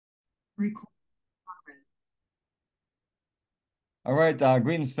All right,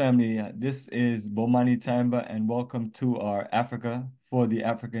 greetings, family. This is Bomani Tyehimba, and welcome to our Africa for the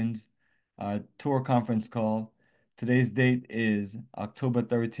Africans tour conference call. Today's date is October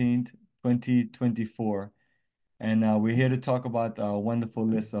 13th, 2024, and we're here to talk about a wonderful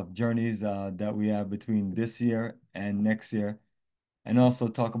list of journeys that we have between this year and next year, and also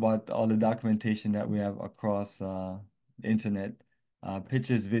talk about all the documentation that we have across the internet,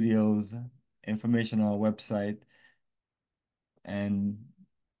 pictures, videos, information on our website, and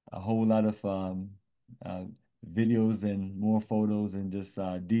a whole lot of uh, videos and more photos and just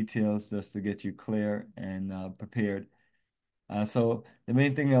details just to get you clear and prepared. So the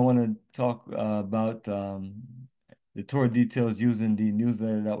main thing I want to talk about the tour details using the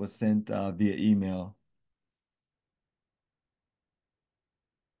newsletter that was sent via email.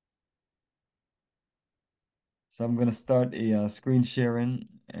 So I'm going to start a screen sharing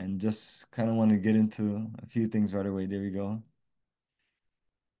and just kind of want to get into a few things right away. There we go.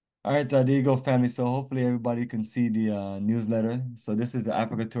 All right, there you go, family. So hopefully everybody can see the newsletter. So this is the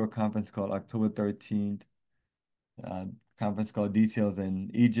Africa Tour conference called October 13th, uh, conference called Details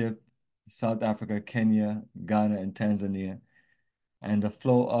in Egypt, South Africa, Kenya, Ghana, and Tanzania. And the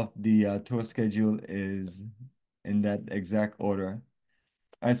flow of the tour schedule is in that exact order.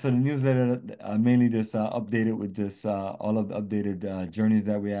 All right, so the newsletter mainly just updated with just all of the updated journeys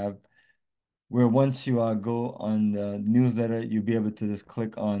that we have, where once you go on the newsletter, you'll be able to just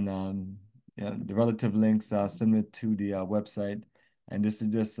click on the relative links similar to the website. And this is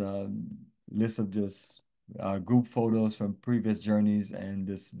just a list of just group photos from previous journeys and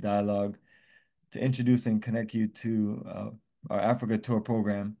this dialogue to introduce and connect you to our Africa tour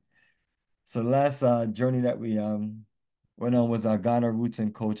program. So the last journey that we went on was our Ghana Roots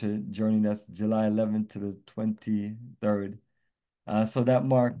and Culture journey. That's July 11th to the 23rd. So that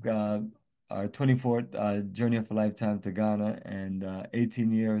marked our 24th Journey of a Lifetime to Ghana and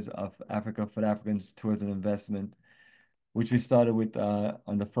 18 years of Africa for Africans Tours and Investment, which we started with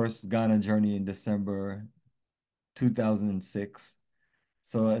on the first Ghana journey in December 2006.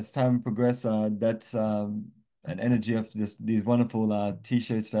 So as time progressed, that's an energy of these wonderful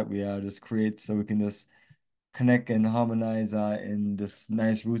t-shirts that we just create so we can just connect and harmonize in this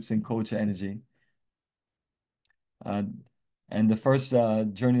nice roots and culture energy. Uh, and the first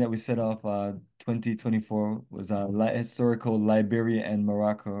journey that we set off 2024 was a historical Liberia and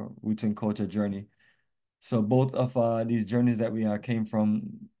Morocco roots and culture journey. So both of these journeys that we came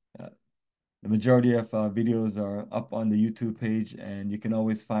from, the majority of videos are up on the YouTube page, and you can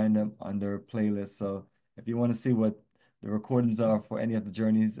always find them under playlists. So if you want to see what the recordings are for any of the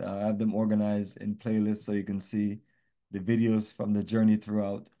journeys, I have them organized in playlists so you can see the videos from the journey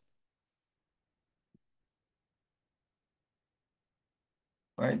throughout.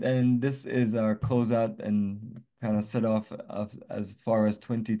 Right, and this is our closeout and kind of set off of, as far as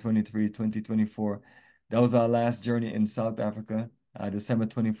 2023, 2024. That was our last journey in South Africa, December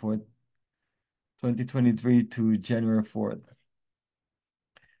 24th, 2023 to January 4th.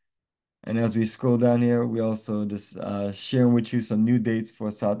 And as we scroll down here, we also just sharing with you some new dates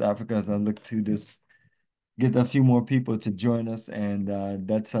for South Africa as I look to just get a few more people to join us. And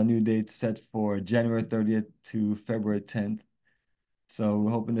that's a new date set for January 30th to February 10th. So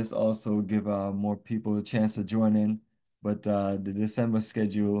we're hoping this also give more people a chance to join in. But the December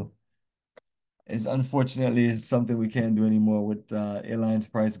schedule is unfortunately something we can't do anymore with airlines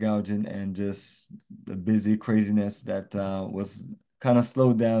price gouging and just the busy craziness that was kind of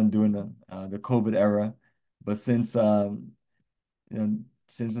slowed down during the COVID era. But since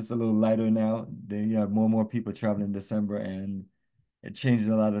since it's a little lighter now, then you have more and more people traveling in December, and it changes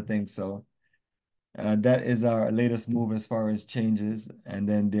a lot of things. So that is our latest move as far as changes. And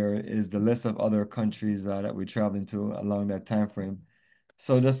then there is the list of other countries that we're traveling to along that time frame.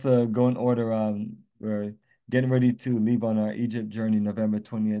 So just to go in order, we're getting ready to leave on our Egypt journey November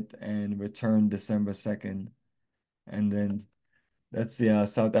 20th and return December 2nd. And then that's the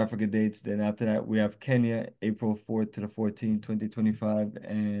South Africa dates. Then after that, we have Kenya, April 4th to the 14th, 2025,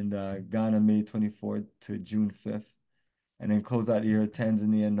 and Ghana, May 24th to June 5th. And then close out here,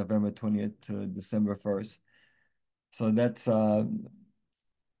 Tanzania, November 20th to December 1st. So that's a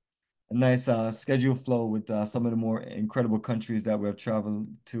nice schedule flow with some of the more incredible countries that we have traveled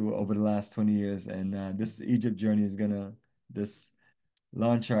to over the last 20 years. And this Egypt journey is gonna just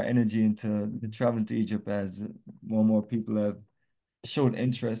launch our energy into traveling to Egypt as more and more people have showed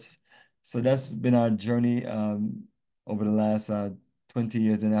interest. So that's been our journey over the last 20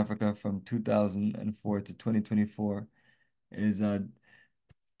 years in Africa from 2004 to 2024 is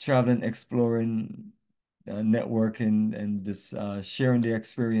traveling, exploring, networking and just sharing their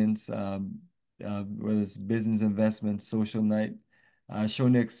experience, whether it's business investment, social night,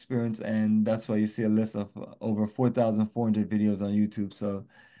 showing the experience. And that's why you see a list of over 4,400 videos on YouTube. So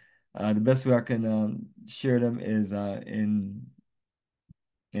the best way I can share them is in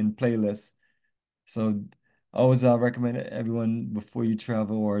playlists. So I always recommend everyone before you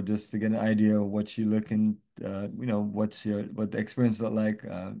travel or just to get an idea of what you're looking, what the experience look like.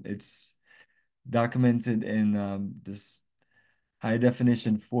 It's documented in this high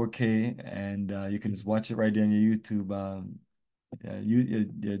definition 4K, and you can just watch it right there on your YouTube,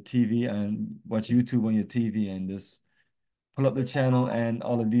 your TV, and watch YouTube on your TV, and just pull up the channel, and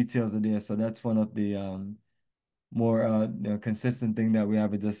all the details are there. So that's one of the more consistent thing that we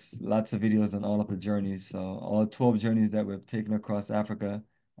have is just lots of videos on all of the journeys. So all 12 journeys that we've taken across Africa,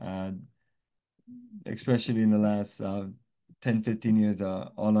 uh, especially in the last 10, 15 years,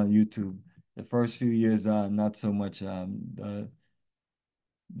 all on YouTube. The first few years, not so much. The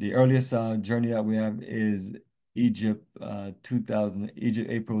earliest journey that we have is Egypt, 2000,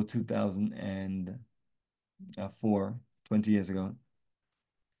 Egypt, April 2004, 20 years ago.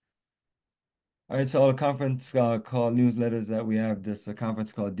 All right, so a conference call newsletters that we have, this a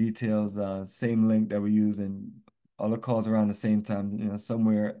conference called Details, same link that we use, and all the calls around the same time,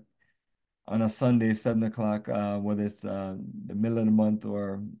 somewhere on a Sunday, 7 o'clock, whether it's the middle of the month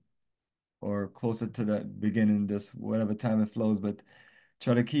or closer to the beginning, just whatever time it flows, but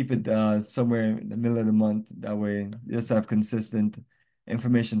try to keep it somewhere in the middle of the month. That way, you just have consistent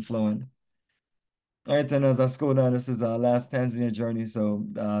information flowing. All right, then as I scroll down, this is our last Tanzania journey. So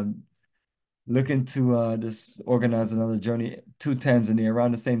looking to just organize another journey to Tanzania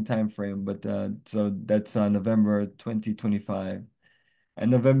around the same time frame, but so that's November 2025.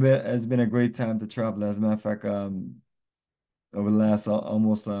 And November has been a great time to travel. As a matter of fact, over the last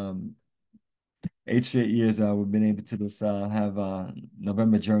almost 8 straight years, we've been able to just have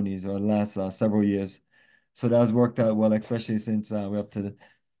November journeys or the last several years. So that's worked out well, especially since we're up to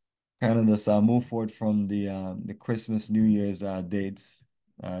kind of just move forward from the Christmas, New Year's dates.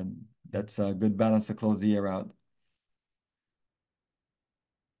 Uh, that's a good balance to close the year out.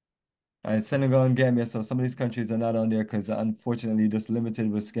 Senegal and Gambia, so some of these countries are not on there because unfortunately just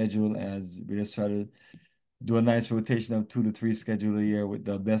limited with schedule as we just try to do a nice rotation of 2 to 3 schedule a year with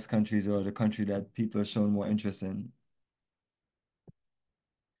the best countries or the country that people are showing more interest in.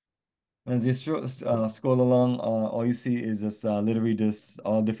 As you scroll along, all you see is just literally just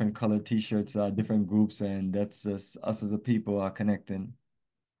all different colored t-shirts, different groups, and that's just us as a people are connecting.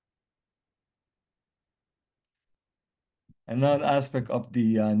 Another aspect of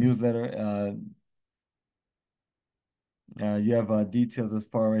the newsletter, you have details as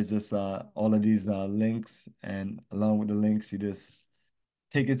far as just all of these links, and along with the links, you just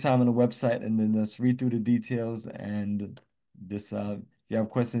take your time on the website and then just read through the details and just if you have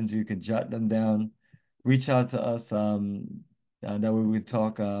questions, you can jot them down, reach out to us. That way we can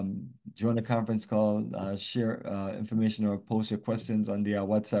talk, join the conference call, share information or post your questions on the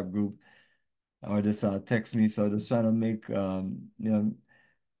WhatsApp group or just text me. So just trying to make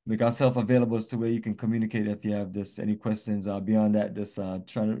ourselves available as to where you can communicate if you have just any questions. Beyond that, just trying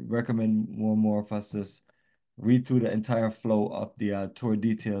to recommend more and more of us just read through the entire flow of the tour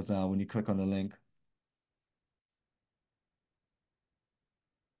details when you click on the link.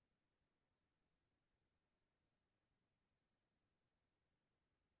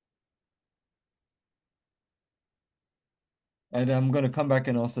 And I'm going to come back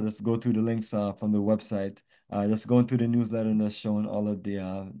and also just go through the links from the website. Just going through the newsletter and just showing all of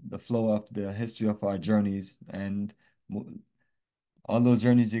the flow of the history of our journeys. And all those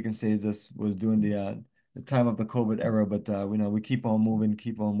journeys you can say this was during the time of the COVID era, but we keep on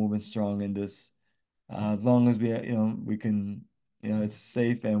moving strong in this. As long as we can, it's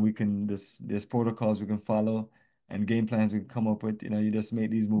safe and we can there's protocols we can follow and game plans we can come up with. You just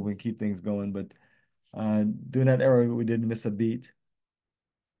make these move and keep things going. But during that era, we didn't miss a beat.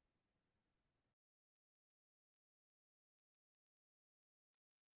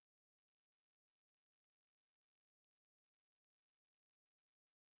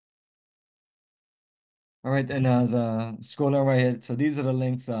 All right, and as scroll down right here, so these are the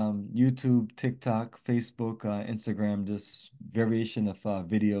links: YouTube, TikTok, Facebook, Instagram, just variation of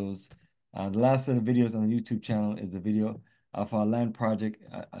videos. The last set of videos on the YouTube channel is the video of our land project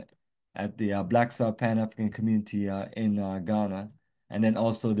at the Black Star Pan-African community in Ghana, and then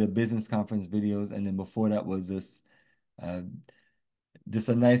also the business conference videos, and then before that was this uh, just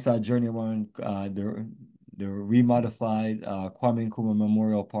a nice journey around the remodified Kwame Nkrumah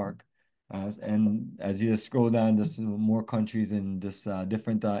Memorial Park. And as you just scroll down, there's more countries and this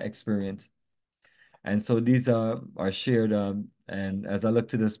different experience. And so these are shared, and as I look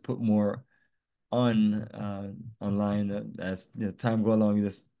to just put more on online as time go along, you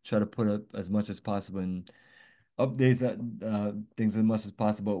just try to put up as much as possible and updates things as much as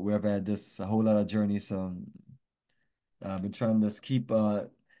possible. We've had this a whole lot of journeys, so I've been trying to just keep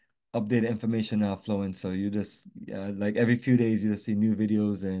updated information now flowing. So you just like every few days you just see new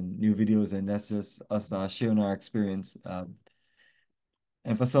videos, and that's just us sharing our experience.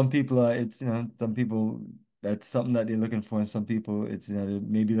 And for some people, it's some people that's something that they're looking for, and some people it's they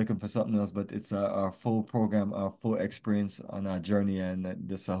may be looking for something else. But it's our full program, our full experience on our journey, and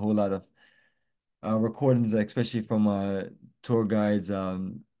there's a whole lot of recordings, especially from tour guides.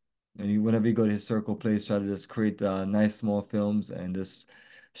 Whenever you go to historical place, try to just create nice small films and just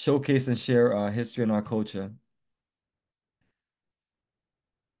showcase and share our history and our culture.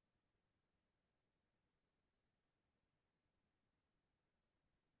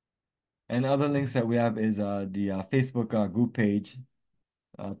 And other links that we have is the Facebook group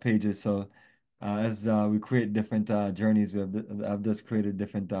pages. So as we create different journeys, I've just created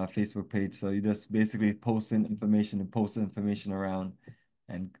different Facebook page. So you just basically post information around,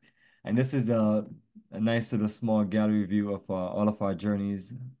 and this is a nice little small gallery view of all of our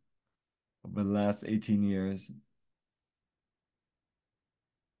journeys over the last 18 years.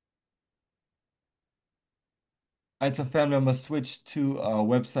 All right, so family, I'm gonna switch to our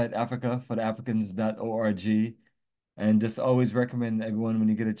website, Africa for the Africans.org. And just always recommend everyone when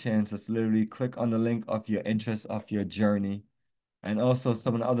you get a chance, just literally click on the link of your interest, of your journey. And also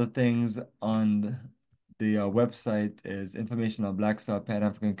some of the other things on the website is information on Black Star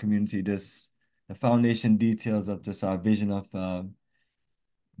Pan-African community, this the foundation details of just our vision of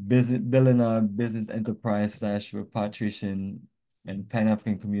building our business enterprise slash repatriation and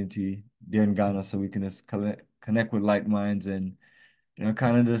Pan-African community there in Ghana so we can just connect with like minds and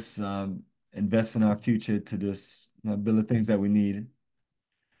kind of just invest in our future to just build the things that we need.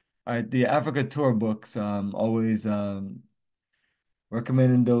 All right, the Africa tour books, always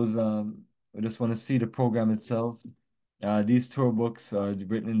recommending those. I just want to see the program itself. These tour books are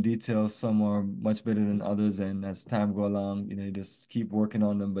written in detail. Some are much better than others, and as time go along, you just keep working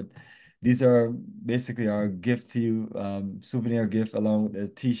on them. But these are basically our gift to you, souvenir gift, along with the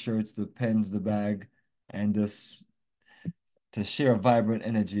t-shirts, the pens, the bag, and just to share a vibrant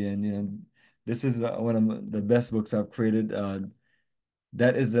energy. And this is one of the best books I've created.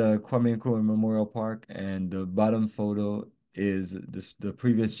 That is a Kwame Nkrumah Memorial Park, and the bottom photo is the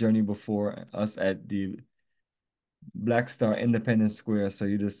previous journey before us at the Black Star Independence Square. So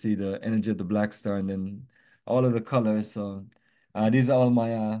you just see the energy of the Black Star and then all of the colors. So these are all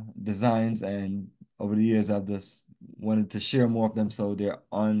my designs, and over the years I've just wanted to share more of them. So they're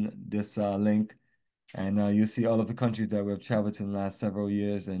on this link, and you see all of the countries that we've traveled to in the last several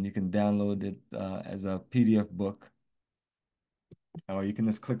years, and you can download it as a PDF book, or you can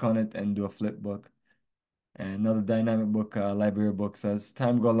just click on it and do a flip book. And another dynamic book, library books. As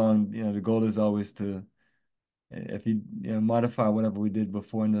time go along, the goal is always to, if modify whatever we did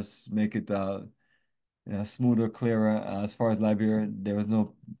before and just make it smoother, clearer. As far as library, there was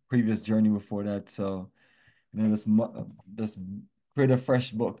no previous journey before that, so just create a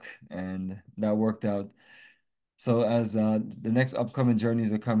fresh book, and that worked out. So as the next upcoming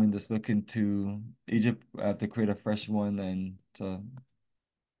journeys are coming, just look into Egypt. I have to create a fresh one, and so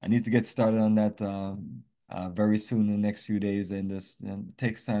I need to get started on that very soon in the next few days, and this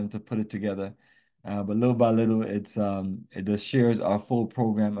takes time to put it together. But little by little, it just shares our full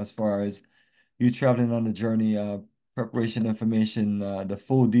program as far as you traveling on the journey, preparation information, the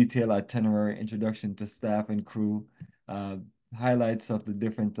full detail itinerary, introduction to staff and crew, uh, highlights of the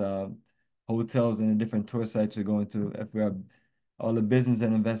different hotels and the different tour sites we're going to. If we have all the business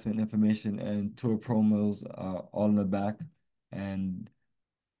and investment information and tour promos all in the back, and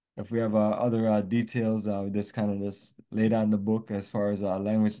if we have other details, we just kind of just lay down the book as far as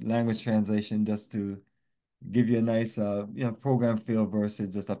language translation, just to give you a nice program feel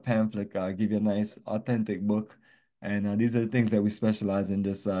versus just a pamphlet. Give you a nice authentic book, and these are the things that we specialize in,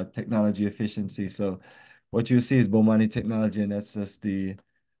 this technology efficiency. So what you see is Bomani technology, and that's just the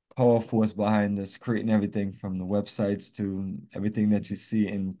power force behind this, creating everything from the websites to everything that you see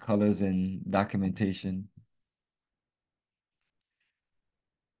in colors and documentation.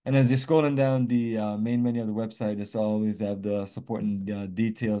 And as you're scrolling down the main menu of the website, it's always have the supporting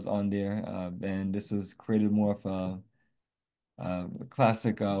details on there. And this was created more of a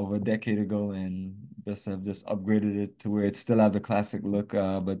classic over a decade ago, and just have just upgraded it to where it still have the classic look,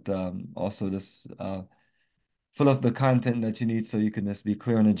 but also just full of the content that you need so you can just be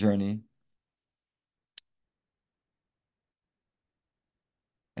clear on the journey.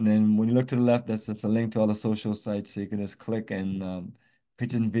 And then when you look to the left, that's just a link to all the social sites. So you can just click and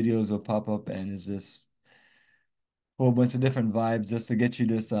pictures and videos will pop up, and it's just a whole bunch of different vibes just to get you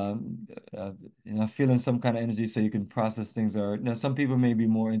this uh, feeling some kind of energy so you can process things. Or some people may be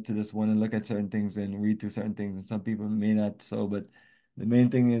more into this one and look at certain things and read through certain things, and some people may not. So, but the main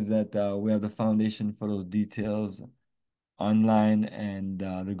thing is that we have the foundation for those details online, and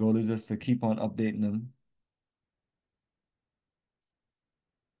the goal is just to keep on updating them.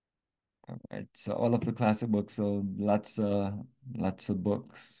 Right, so all of the classic books, so lots of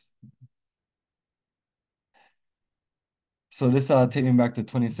books. So this take me back to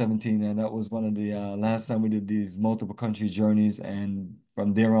 2017, and that was one of the last time we did these multiple country journeys, and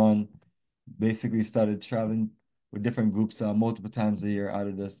from there on, basically started traveling with different groups multiple times a year out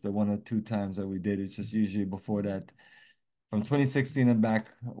of this, the one or two times that we did. It's just usually before that, from 2016 and back,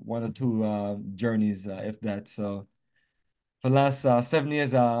 one or two journeys, if that. So for the last 7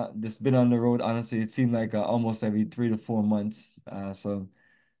 years, this been on the road. Honestly, it seemed like almost every 3 to 4 months. So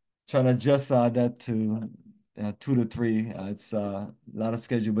trying to adjust that to 2 to 3. It's a lot of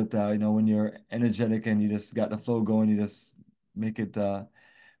schedule, but when you're energetic and you just got the flow going, you just make it uh,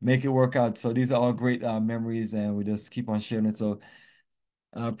 make it work out. So these are all great memories, and we just keep on sharing it. So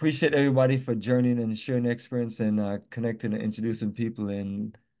I appreciate everybody for journeying and sharing their experience and connecting and introducing people,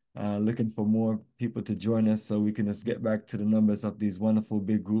 and looking for more people to join us so we can just get back to the numbers of these wonderful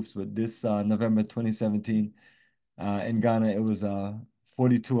big groups. But this November 2017 in Ghana, it was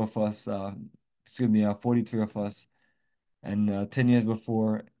 42 of us, excuse me, 43 of us. And 10 years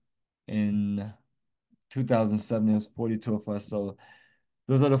before, in 2007, it was 42 of us. So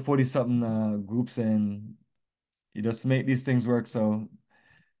those are the 40 something groups, and you just make these things work. So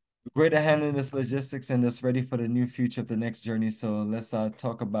great at handling this logistics and just ready for the new future of the next journey. So let's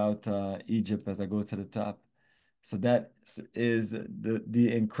talk about Egypt as I go to the top. So that is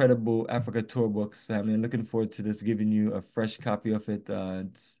the incredible Africa Tour books, family. I'm looking forward to this, giving you a fresh copy of it.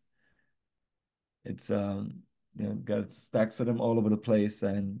 It's got stacks of them all over the place,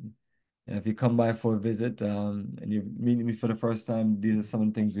 and if you come by for a visit and you're meeting me for the first time, these are some of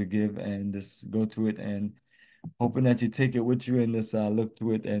the things we give, and just go through it, and hoping that you take it with you and just look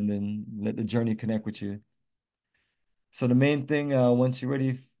through it and then let the journey connect with you. So the main thing, once you're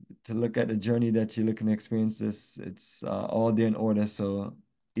ready to look at the journey that you're looking to experience, this it's all there in order. So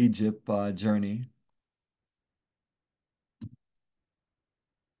Egypt journey.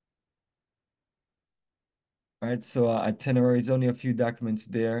 All right, so itinerary is only a few documents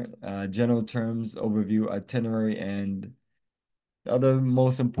there. General terms, overview, itinerary, and the other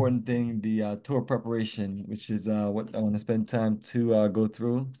most important thing, the tour preparation, which is what I want to spend time to go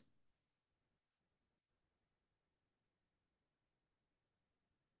through.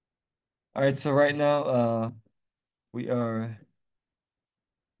 All right, so right now we are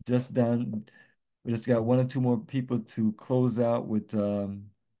just done. We just got one or two more people to close out with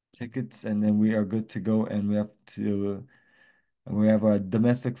tickets, and then we are good to go. And we have our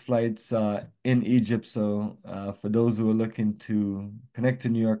domestic flights in Egypt. So for those who are looking to connect to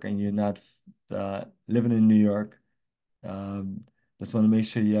New York and you're not living in New York, um, just want to make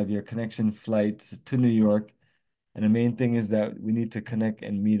sure you have your connection flights to New York. And the main thing is that we need to connect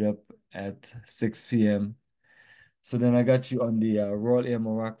and meet up at 6 p.m. So then I got you on the Royal Air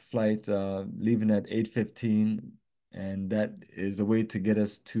Maroc flight leaving at 8:15, and that is a way to get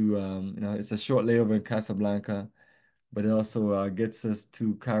us to it's a short layover in Casablanca, but it also gets us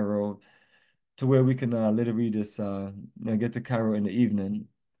to Cairo, to where we can literally just get to Cairo in the evening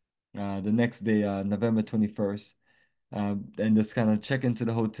the next day, November 21st, and just kind of check into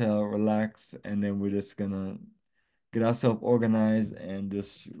the hotel, relax, and then we're just gonna get ourselves organized and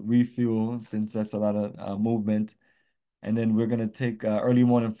just refuel, since that's a lot of movement. And then we're gonna take early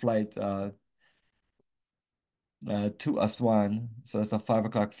morning flight to Aswan. So it's a 5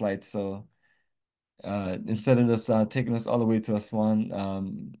 o'clock flight. So instead of just taking us all the way to Aswan,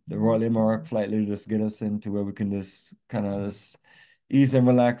 the Royal Emirates flight will just get us into where we can just kind of just ease and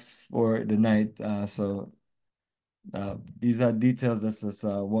relax for the night. So these are details that's just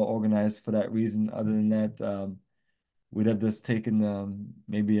well organized for that reason. Other than that, we'd have just taken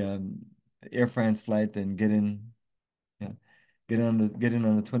maybe Air France flight and yeah, get in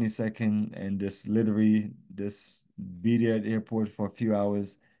on the 22nd, and just literally just be there at the airport for a few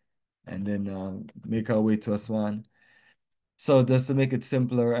hours, and then make our way to Aswan. So just to make it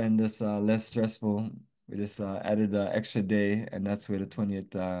simpler and just less stressful, we just added an extra day, and that's where the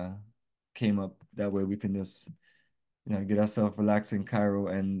 20th came up. That way we can just get ourselves relaxed in Cairo,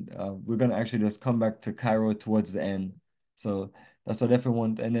 and we're gonna actually just come back to Cairo towards the end. So that's what I definitely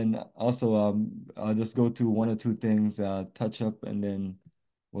want. And then also I'll just go to one or two things, touch up, and then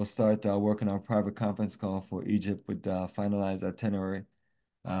we'll start working on a private conference call for Egypt with finalized itinerary.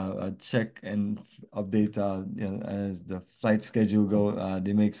 Check and update as the flight schedule go.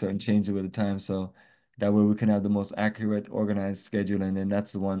 They make certain changes with the time, so that way we can have the most accurate, organized schedule, and then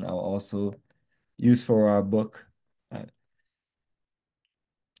that's the one I'll also use for our book. Uh,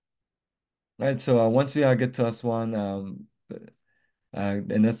 right. So once we get to Aswan,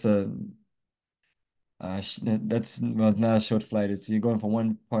 and that's well, not a short flight. It's you're going from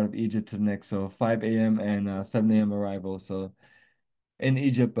one part of Egypt to the next. So 5 a.m. and 7 a.m. arrival. So in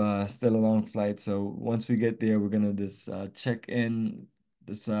Egypt, still a long flight. So once we get there, we're gonna just check in,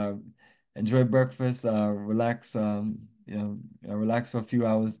 just enjoy breakfast, relax, relax for a few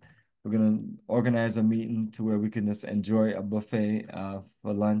hours. We're gonna organize a meeting to where we can just enjoy a buffet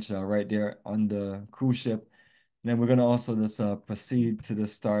for lunch right there on the cruise ship. Then we're gonna also just proceed to the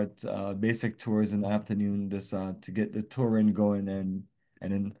start basic tours in the afternoon, just to get the touring going, and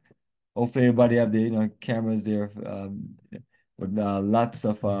then hopefully everybody have the cameras there with lots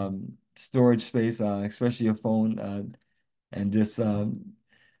of storage space, especially your phone, and just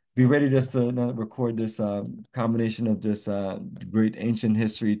be ready just to record this combination of this great ancient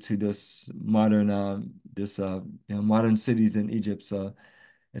history to this modern modern cities in Egypt. So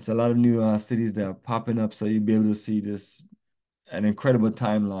it's a lot of new cities that are popping up, so you'll be able to see this an incredible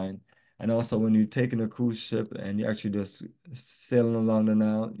timeline. And also, when you're taking a cruise ship and you're actually just sailing along the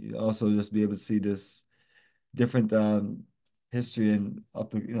Nile, you also just be able to see this different history and of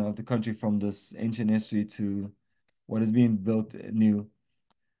the of the country from this ancient history to what is being built new.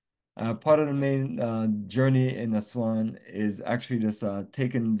 Part of the main journey in Aswan is actually just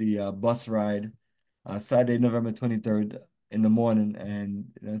taking the bus ride Saturday, November 23rd in the morning,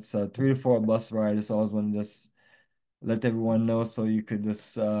 and it's a 3 to 4 bus ride. It's always one to just let everyone know so you could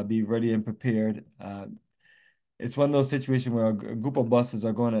just be ready and prepared. It's one of those situations where a group of buses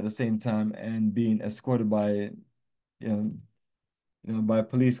are going at the same time and being escorted by, you know, by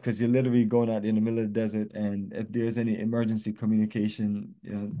police because you're literally going out in the middle of the desert, and if there's any emergency communication,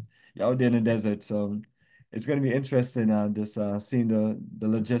 you're out there in the desert. So it's going to be interesting just seeing the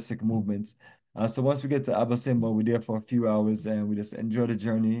logistic movements. So once we get to Abu Simbel, we're there for a few hours and we just enjoy the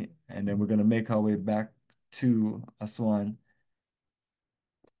journey, and then we're going to make our way back to Aswan.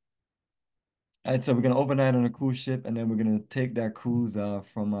 All right, so we're gonna overnight on a cruise ship, and then we're gonna take that cruise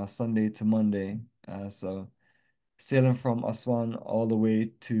from Sunday to Monday. So sailing from Aswan all the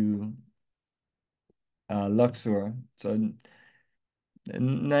way to Luxor. So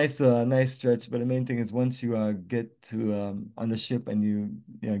nice stretch. But the main thing is once you get to on the ship and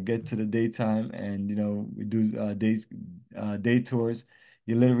you get to the daytime, and we do day tours,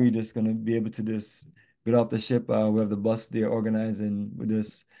 you're literally just gonna be able to just get off the ship. We have the bus there organized, and we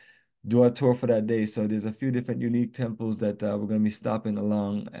just do our tour for that day. So there's a few different unique temples that we're gonna be stopping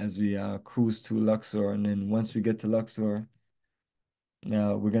along as we cruise to Luxor, and then once we get to Luxor.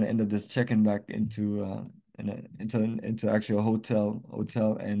 Now we're gonna end up just checking back into into actually a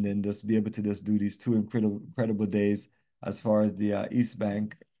hotel, and then just be able to just do these two incredible days as far as the East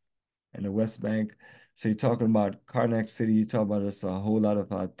Bank and the West Bank. So you're talking about Karnak City, you talk about just a whole lot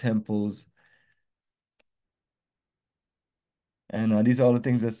of temples, and these are all the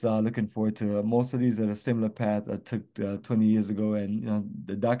things that's looking forward to. Most of these are a similar path I took 20 years ago, and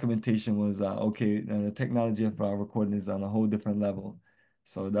the documentation was okay. The technology of recording is on a whole different level.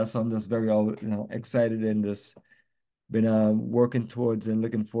 So that's why I'm just very excited and just been working towards and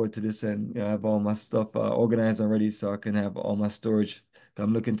looking forward to this, and have all my stuff organized already so I can have all my storage.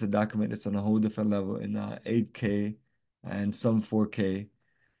 I'm looking to document this on a whole different level in 8K and some 4K.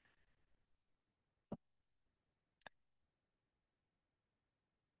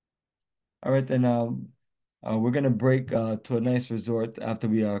 All right, then we're gonna break to a nice resort after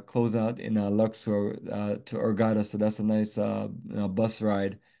we close out in Luxor to Hurghada. So that's a nice bus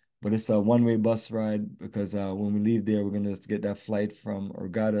ride, but it's a one-way bus ride because when we leave there, we're gonna just get that flight from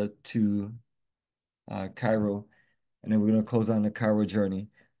Hurghada to Cairo, and then we're gonna close on the Cairo journey.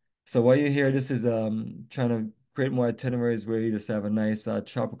 So while you're here, this is trying to create more itineraries where you just have a nice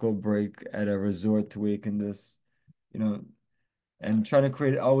tropical break at a resort to where you can just you know and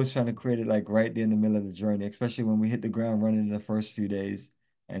always trying to create it like right there in the middle of the journey, especially when we hit the ground running in the first few days.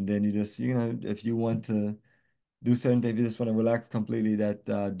 And then you just, if you want to do certain things, if you just want to relax completely, that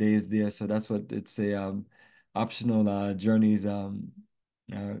day is there. So that's what it's a optional journeys uh,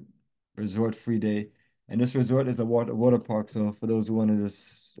 resort free day. And this resort is a water park. So for those who want to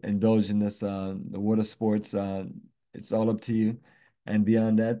just indulge in this the water sports, it's all up to you. And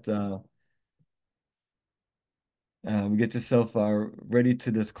beyond that, get yourself ready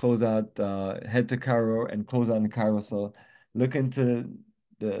to just close out, head to Cairo and close out in Cairo. So look into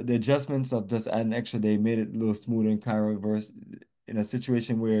the adjustments of just adding extra day made it a little smoother in Cairo versus in a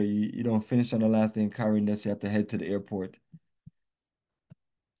situation where you don't finish on the last day in Cairo unless you have to head to the airport.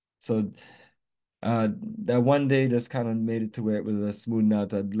 So that one day just kind of made it to where it was a smooth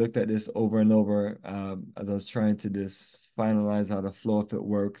out. I looked at this over and over as I was trying to just finalize how the flow if it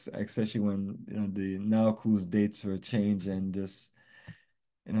works, especially when the now cruise dates were changed and just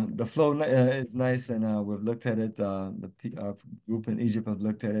the flow is nice and we've looked at it. The group in Egypt have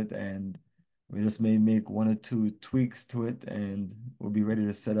looked at it and we just may make one or two tweaks to it and we'll be ready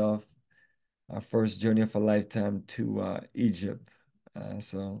to set off our first journey of a lifetime to Egypt.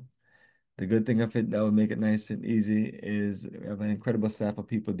 So. The good thing of it that would make it nice and easy is we have an incredible staff of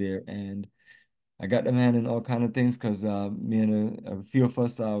people there, and I got them handling all kind of things because me and a few of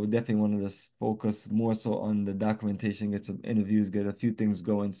us we definitely wanted to focus more so on the documentation, get some interviews, get a few things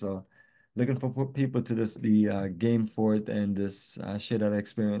going. So looking for people to just be game for it and just share that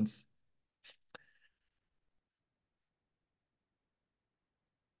experience.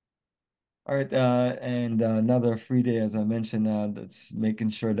 All right, and another free day, as I mentioned, that's making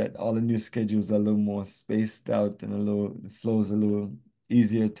sure that all the new schedules are a little more spaced out and a little flows a little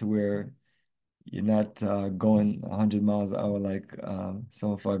easier to where you're not going 100 miles an hour like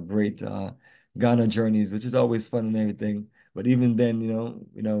some of our great Ghana journeys, which is always fun and everything. But even then,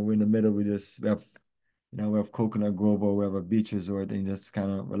 we're in the middle. We have Coconut Grove or we have a beach resort and just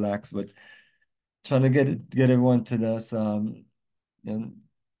kind of relax. But trying to get everyone to this, you know,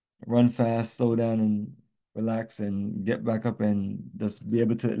 run fast, slow down, and relax, and get back up and just be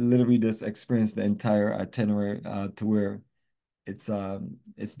able to literally just experience the entire itinerary to where it's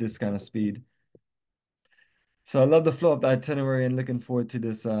this kind of speed. So I love the flow of the itinerary and looking forward to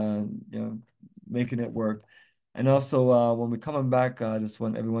this, making it work. And also, when we're coming back, I just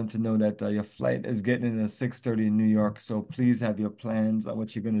want everyone to know that your flight is getting in at 6:30 in New York. So please have your plans on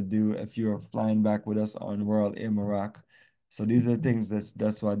what you're gonna do if you're flying back with us on Royal Air Morocco. So these are things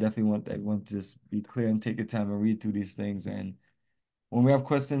that's why I definitely want everyone to just be clear and take your time and read through these things. And when we have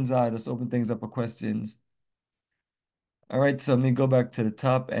questions, just open things up for questions. All right, so let me go back to the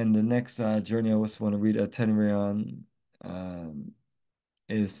top, and the next journey I just want to read itinerary on um,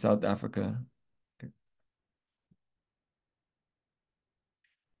 is South Africa.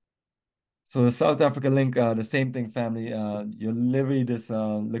 So the South Africa link, the same thing, family. You're literally just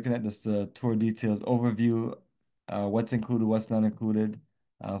looking at this tour details overview, what's included, what's not included,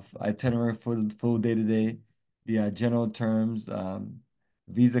 itinerary full day to day, the general terms,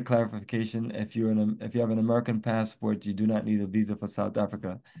 visa clarification. If you have an American passport, you do not need a visa for South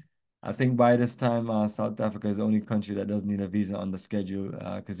Africa. I think by this time, South Africa is the only country that doesn't need a visa on the schedule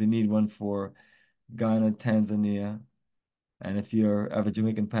because they need one for Ghana, Tanzania, and if you have a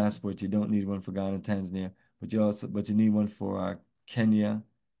Jamaican passport, you don't need one for Ghana, Tanzania, but you need one for Kenya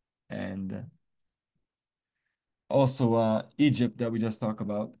and also Egypt that we just talked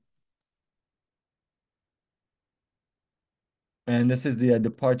about. And this is the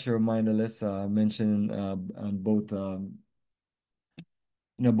departure reminder list mentioned on both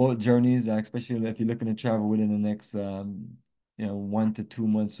journeys, especially if you're looking to travel within the next 1 to 2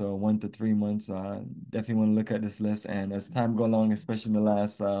 months or 1 to 3 months. Definitely want to look at this list, and as time go along, especially in the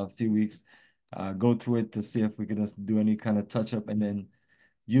last few weeks, go through it to see if we can just do any kind of touch up, and then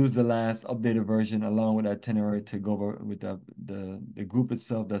use the last updated version along with itinerary to go over with the group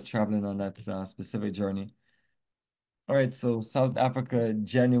itself that's traveling on that specific journey. All right, so South Africa,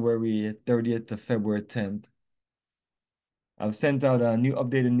 January 30th to February 10th. I've sent out a new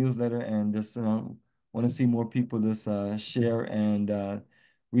updated newsletter and just want to see more people just share and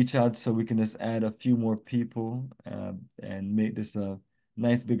reach out so we can just add a few more people and make this a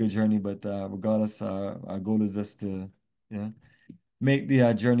nice bigger journey. But regardless, our goal is just to make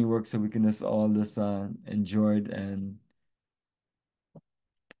the journey work so we can just all just enjoy it. And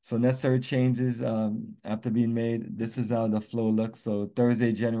so necessary changes after being made. This is how the flow looks. So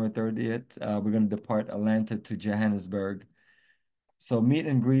Thursday, January 30th, we're going to depart Atlanta to Johannesburg. So meet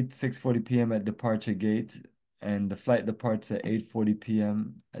and greet 6:40 p.m. at departure gate, and the flight departs at 8:40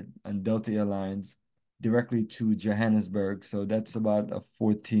 p.m. On Delta Airlines directly to Johannesburg. So that's about a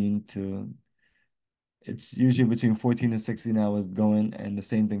 14 to it's usually between 14 and 16 hours going and the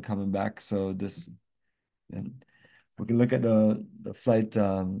same thing coming back. So and we can look at the flight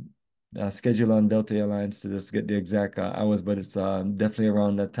schedule on Delta Airlines to just get the exact hours, but it's definitely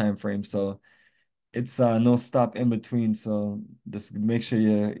around that time frame. So it's no stop in between. So just make sure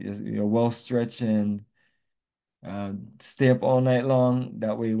you're well stretched and stay up all night long.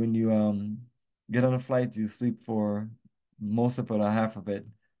 That way, when you get on a flight, you sleep for most of it or half of it,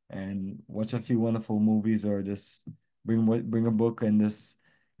 and watch a few wonderful movies, or just bring a book and just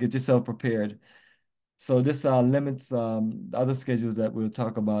get yourself prepared. So this limits the other schedules that we'll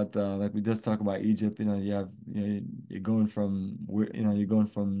talk about. Like we just talked about Egypt. You're going from you're going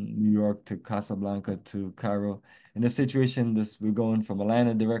from New York to Casablanca to Cairo. In this situation, we're going from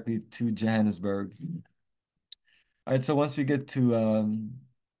Atlanta directly to Johannesburg. All right. So yeah,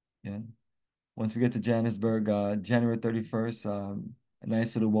 once we get to Johannesburg, January 31st, a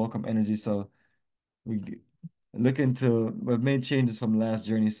nice little welcome energy. So we we've made changes from last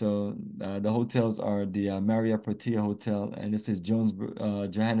journey. So the hotels are the Marriott Protea Hotel, and this is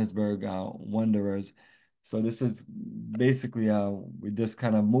Johannesburg Wanderers. So this is basically we just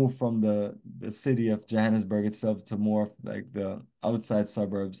kind of moved from the city of Johannesburg itself to more like the outside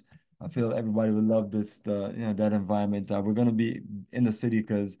suburbs. I feel everybody would love that environment. We're gonna be in the city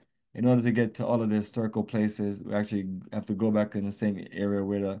because in order to get to all of the historical places, we actually have to go back in the same area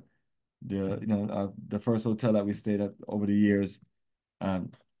where the first hotel that we stayed at over the years,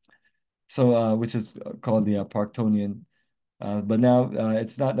 um which is called the Parktonian, but now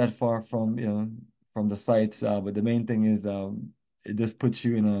it's not that far from from the sites, but the main thing is it just puts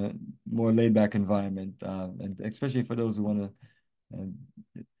you in a more laid back environment, and especially for those who want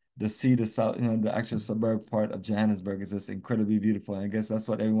to see the south, the actual suburb part of Johannesburg is just incredibly beautiful. And I guess that's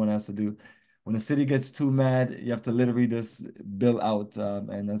what everyone has to do. When the city gets too mad, you have to literally just build out,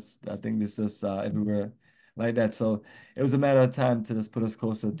 and I think this is everywhere like that. So it was a matter of time to just put us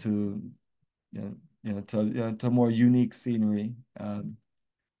closer to to more unique scenery.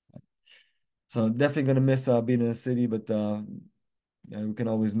 So definitely gonna miss being in the city, but we can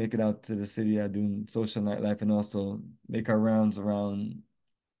always make it out to the city doing social nightlife and also make our rounds around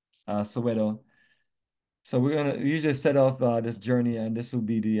Soweto. So we usually set off this journey, and this will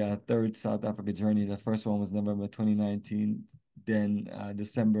be the third South Africa journey. The first one was November 2019, then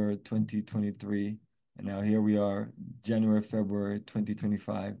December 2023, and now here we are, January, February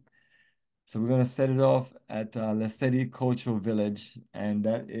 2025. So we're gonna set it off at Lesedi Cultural Village, and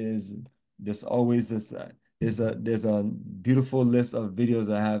that is there's always this there's a beautiful list of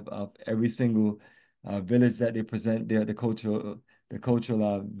videos I have of every single village that they present there, the cultural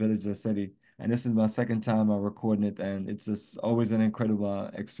village of Lesedi. And this is my second time recording it, and it's just always an incredible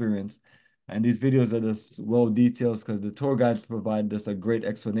experience. And these videos are just well detailed because the tour guide provided us a great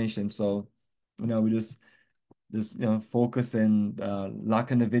explanation. So, we just focus and lock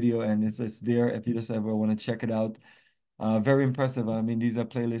in the video, and it's there if you just ever want to check it out. Very impressive. I mean, these are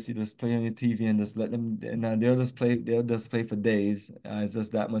playlists you just play on your TV and just let them, and they'll just play for days. It's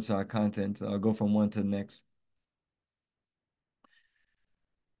just that much content. Go from one to the next.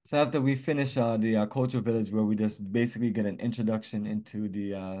 So after we finish the cultural village, where we just basically get an introduction into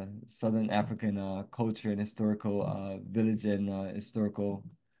the Southern African culture and historical village and historical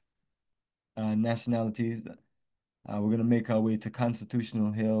nationalities. We're gonna make our way to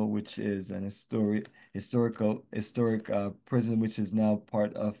Constitutional Hill, which is an historic prison, which is now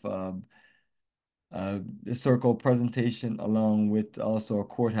part of historical presentation, along with also a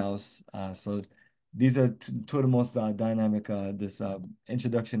courthouse. So these are two of the most dynamic this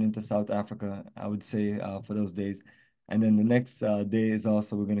introduction into South Africa, I would say, for those days. And then the next day is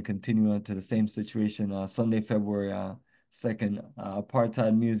also we're going to continue on to the same situation. Sunday, February 2nd,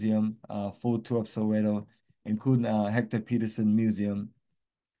 Apartheid Museum, full tour of Soweto, including Hector Peterson Museum.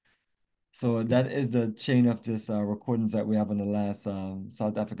 So that is the chain of just recordings that we have on the last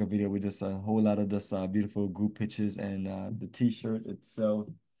South Africa video with just a whole lot of this beautiful group pictures, and the t-shirt itself,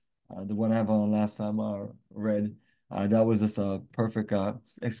 the one I have on last time, red. That was just a perfect,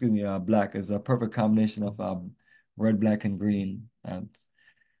 excuse me, black is a perfect combination of red, black, and green. And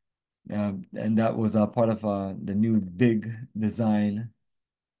that was part of the new big design.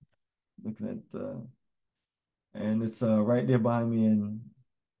 Looking at and it's right there behind me, and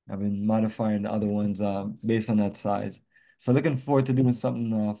I've been modifying the other ones based on that size. So looking forward to doing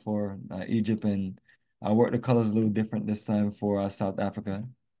something for Egypt, and I work the colors a little different this time for South Africa.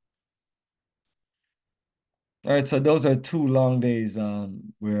 All right, so those are 2 long days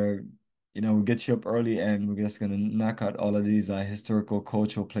where we get you up early, and we're just gonna knock out all of these historical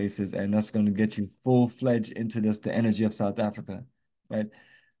cultural places, and that's gonna get you full-fledged into the energy of South Africa, right?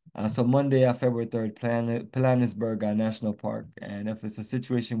 So Monday, February 3rd, Pilanesberg National Park. And if it's a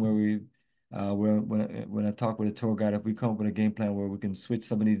situation where when I talk with a tour guide, if we come up with a game plan where we can switch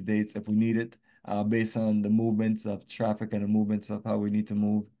some of these dates if we need it, based on the movements of traffic and the movements of how we need to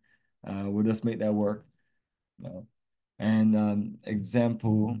move, we'll just make that work. And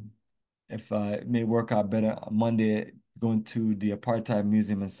example, if it may work out better on Monday, going to the Apartheid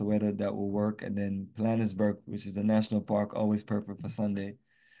Museum in Soweto, that will work. And then Pilanesberg, which is a national park, always perfect for Sunday.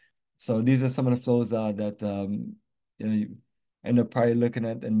 So these are some of the flows that end up probably looking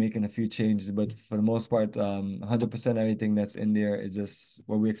at and making a few changes. But for the most part, 100% everything that's in there is just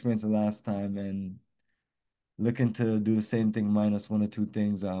what we experienced the last time, and looking to do the same thing minus one or two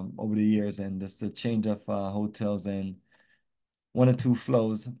things over the years, and just the change of hotels and one or two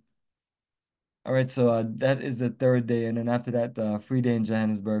flows. All right, so that is the third day, and then after that, free day in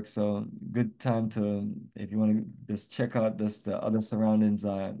Johannesburg. So good time to, if you want to just check out just the other surroundings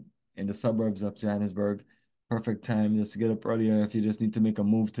in the suburbs of Johannesburg. Perfect time just to get up earlier if you just need to make a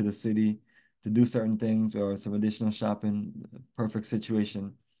move to the city to do certain things or some additional shopping. Perfect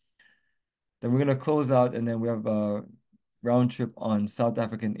situation. Then we're gonna close out, and then we have a round trip on South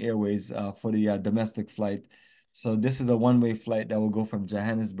African Airways for the domestic flight. So this is a one-way flight that will go from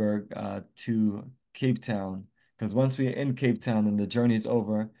Johannesburg to Cape Town. Because once we're in Cape Town and the journey is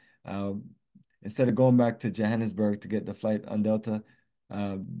over, uh, instead of going back to Johannesburg to get the flight on Delta,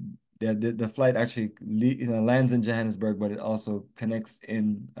 uh, the flight actually lands in Johannesburg, but it also connects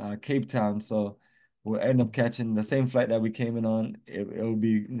in Cape Town. So we'll end up catching the same flight that we came in on. It'll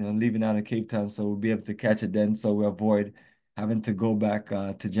be leaving out of Cape Town, so we'll be able to catch it then. So we avoid having to go back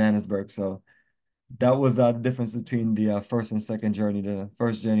to Johannesburg. So that was the difference between the first and second journey. The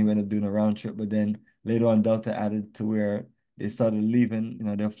first journey we ended up doing a round trip, but then later on Delta added to where they started leaving.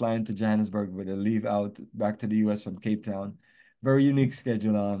 They're flying to Johannesburg, but they leave out back to the US from Cape Town. Very unique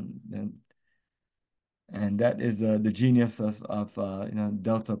schedule. And that is the genius of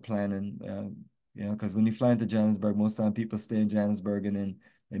Delta planning. Because when you fly into Johannesburg, most time people stay in Johannesburg and then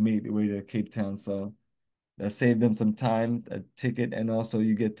they make their way to Cape Town. So that saved them some time, a ticket, and also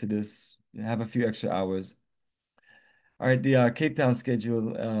you get to this have a few extra hours. All right, the Cape Town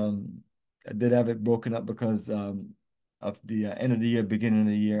schedule, I did have it broken up because of the end of the year, beginning of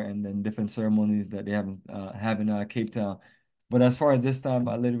the year, and then different ceremonies that they have in Cape Town. But as far as this time,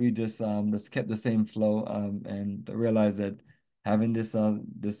 I literally just kept the same flow and realized that having this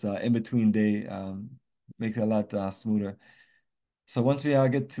in between day makes it a lot smoother. So once we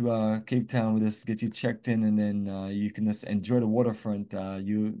get to Cape Town, we just get you checked in, and then you can just enjoy the waterfront.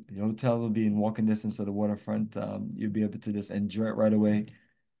 Your hotel will be in walking distance of the waterfront. You'll be able to just enjoy it right away.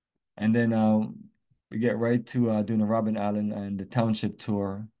 And then we get right to doing the Robben Island and the township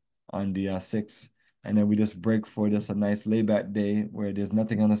tour on the 6th. And then we just break for just a nice layback day where there's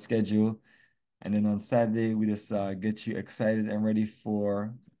nothing on the schedule. And then on Saturday, we just get you excited and ready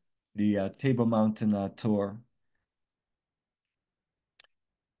for the Table Mountain tour.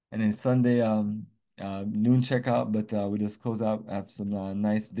 And then Sunday, noon checkout, but we just close out, have some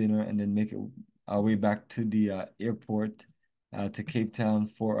nice dinner, and then make it our way back to the airport to Cape Town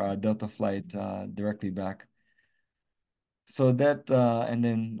for a Delta flight directly back. So that and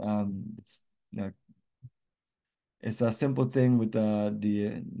then it's a simple thing with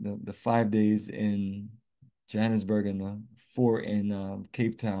the 5 days in Johannesburg and the 4 in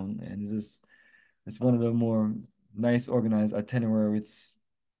Cape Town, and it's one of the more nice organized itinerary. It's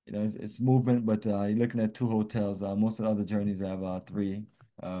movement, but you're looking at two hotels. Most of the other journeys have three.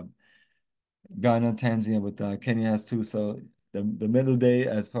 Uh, Ghana, Tanzania, but Kenya has two. So the middle day,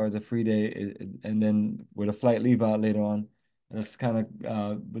 as far as a free day, and then with a flight leave out later on, it's kind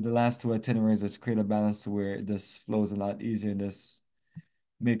of with the last two itineraries, let's create a balance to where it just flows a lot easier. Just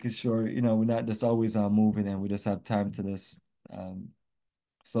making sure we're not just always moving, and we just have time to just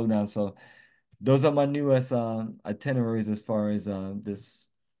slow down. So those are my newest itineraries as far as this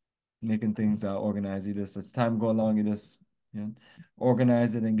making things organized. You just as time go along, you just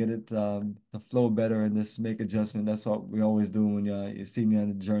organize it and get it to flow better and just make adjustment. That's what we always do when you see me on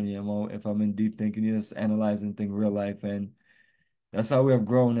the journey. If I'm in deep thinking, you just analyzing things real life, and that's how we have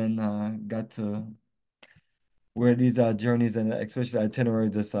grown and got to where these journeys and especially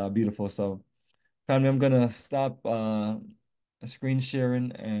itineraries is beautiful. So family, I'm gonna stop screen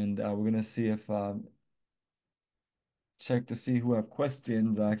sharing, and we're gonna see if check to see who have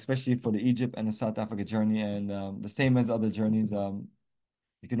questions, especially for the Egypt and the South Africa journey. And the same as other journeys,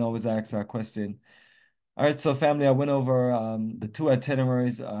 you can always ask our question. All right, so family, I went over the two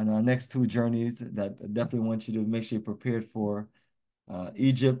itineraries on our next two journeys that I definitely want you to make sure you're prepared for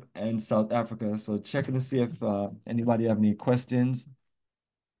Egypt and South Africa. So checking to see if anybody have any questions.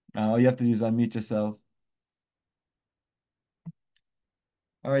 All you have to do is unmute yourself.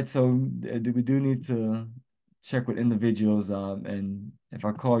 All right, so we do need to check with individuals, and if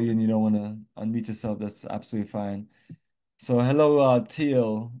I call you and you don't want to unmute yourself, that's absolutely fine. So hello,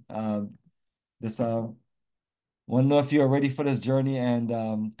 Teal. This Want to know if you are ready for this journey,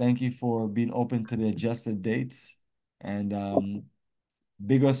 and thank you for being open to the adjusted dates. And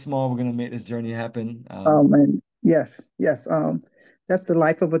big or small, we're gonna make this journey happen. And yes, yes. That's the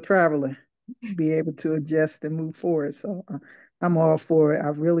life of a traveler. Be able to adjust and move forward. So I'm all for it. I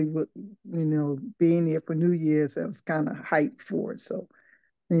really would, being there for New Year's, I was kind of hyped for it. So,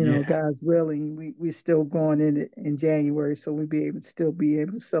 Yeah. God's willing, we're still going in it in January, so we'll be able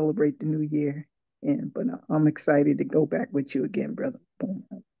to celebrate the new year. But I'm excited to go back with you again, brother.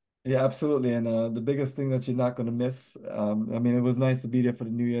 Yeah, absolutely. And the biggest thing that you're not going to miss, I mean, it was nice to be there for the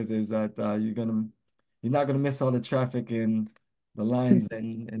New Year's, is that you're not going to miss all the traffic and the lines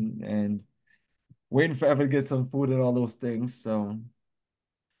and waiting forever to get some food and all those things. So,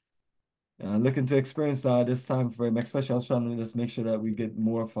 looking to experience this time frame, especially I was trying to just make sure that we get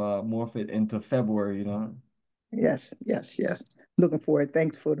more of it into February, you know. Yes, yes, yes. Looking forward.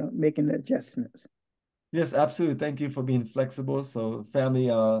 Thanks for making the adjustments. Yes, absolutely. Thank you for being flexible. So, family,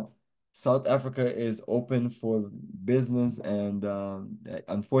 South Africa is open for business, and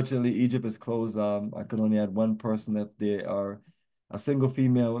unfortunately, Egypt is closed. I could only add one person if they are a single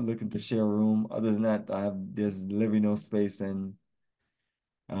female looking to share a room. Other than that, there's literally no space, and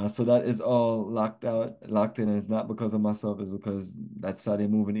so that is all locked in. And it's not because of myself; it's because that's how they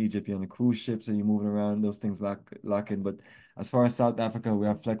move in Egypt. You're on the cruise ships, and you're moving around. Those things lock in. But as far as South Africa, we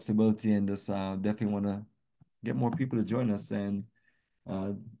have flexibility, and this definitely want to get more people to join us and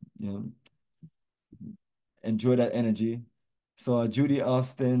uh, you know enjoy that energy. So Judy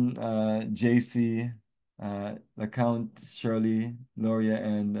Austin, JC, LeCount, Shirley, Loria,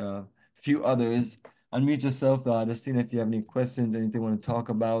 and a few others. Unmute yourself. Just seeing if you have any questions, anything you want to talk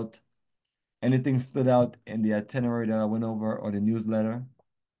about, anything stood out in the itinerary that I went over or the newsletter.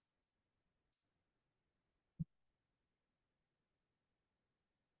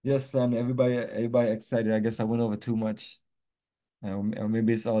 Yes, family. Everybody excited. I guess I went over too much, or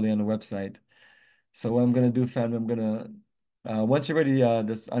maybe it's already on the website. So what I'm gonna do, family, I'm gonna once you're ready,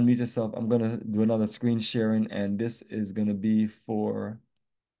 just unmute yourself. I'm gonna do another screen sharing, and this is gonna be for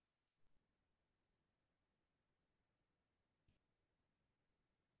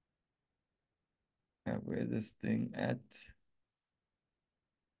where this thing at?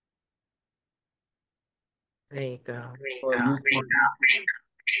 There you go. For YouTube.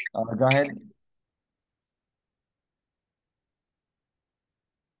 Go ahead.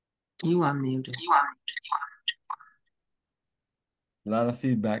 You are muted. A lot of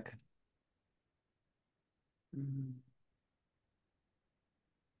feedback. Mhm.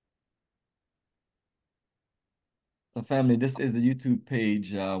 So family, this is the YouTube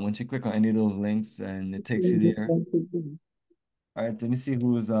page. Once you click on any of those links, and it takes you Yes, there. thank you. All right, let me see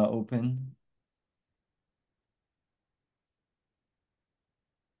who is open.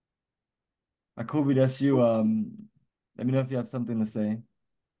 Akobe, that's you. Let me know if you have something to say,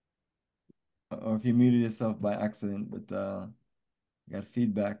 or if you muted yourself by accident, but you got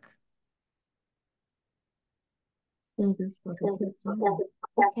feedback. Not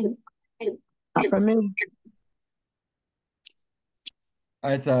for me. All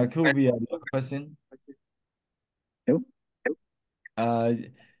right, Kobe, do you have a question? Nope. Uh,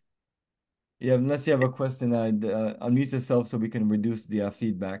 yeah, unless you have a question, unmute yourself so we can reduce the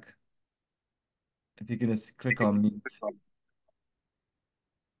feedback. If you can just click on mute. All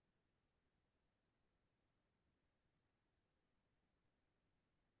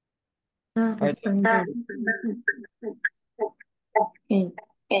All right,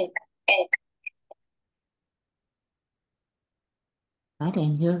 I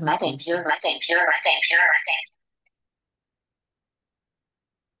didn't hear her.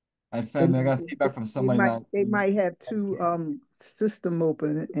 all right, family, I got feedback from They somebody might now. they might have two system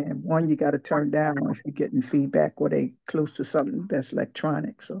open, and one you got to turn down if you're getting feedback or they close to something that's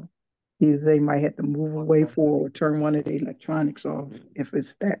electronic. So either they might have to move away for or turn one of the electronics off if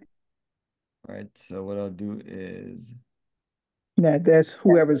it's that. All right, so what I'll do is, Now that's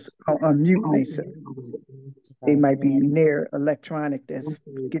whoever's unmuting themselves. They might be near electronic that's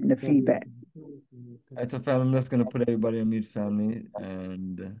getting the feedback. all right, so family, I'm just gonna put everybody on mute, family,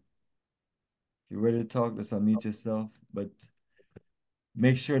 and if you're ready to talk, just unmute yourself, but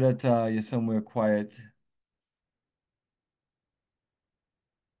make sure that you're somewhere quiet.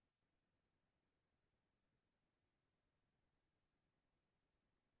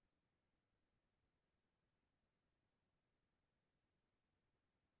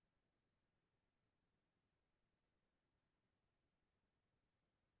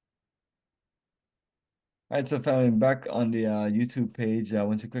 All right, so family, back on the YouTube page,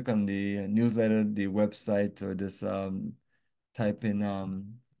 once you click on the newsletter, the website, or just type in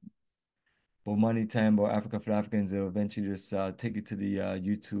Bomani Time or Africa for Africans, it'll eventually just take you to the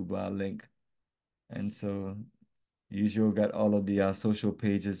YouTube link. And so usual got all of the social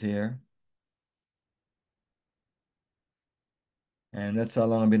pages here. And that's how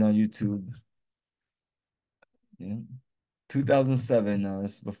long I've been on YouTube. Yeah. 2007.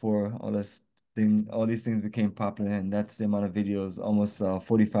 This is before all these things became popular, and that's the amount of videos, almost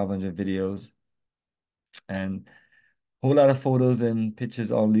 4,500 videos, and a whole lot of photos and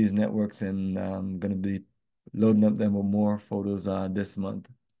pictures, all these networks, and I'm gonna be loading up them with more photos this month.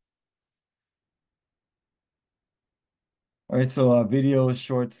 All right, so video,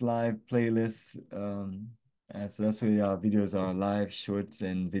 shorts, live, playlists. And so that's where videos are, live, shorts,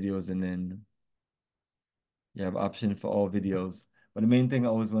 and videos, and then you have option for all videos. But the main thing I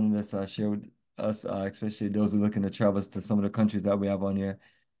always wanted to share with us, especially those who are looking to travel to some of the countries that we have on here.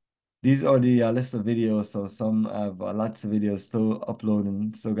 These are the list of videos. So some have lots of videos still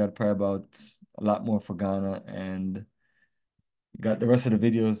uploading. Still got probably about a lot more for Ghana, and got the rest of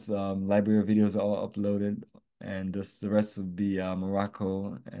the videos. Library of videos are all uploaded, and the rest would be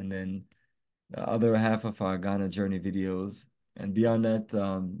Morocco, and then the other half of our Ghana journey videos. And beyond that,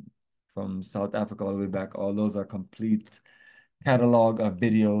 from South Africa all the way back, all those are complete catalog of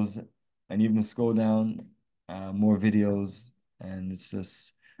videos. And even scroll down, more videos. And it's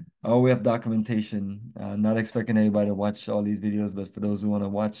just, oh, we have documentation. Not expecting anybody to watch all these videos, but for those who want to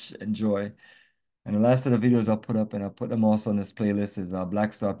watch, enjoy. And the last of the videos I'll put up, and I'll put them also on this playlist, is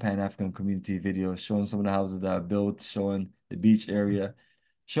Black Star Pan-African Community videos, showing some of the houses that are built, showing the beach area,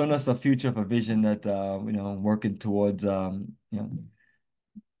 showing us a future of a vision that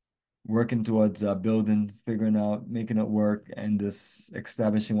working towards building, figuring out, making it work, and just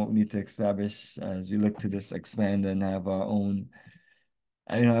establishing what we need to establish as we look to just expand and have our own,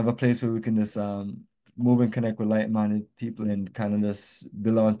 have a place where we can just move and connect with like-minded people and kind of just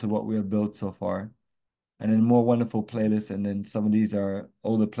build on to what we have built so far. And then more wonderful playlists, and then some of these are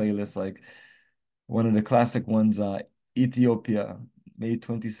older playlists, like one of the classic ones, Ethiopia, May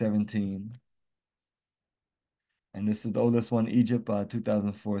 2017. And this is the oldest one, Egypt,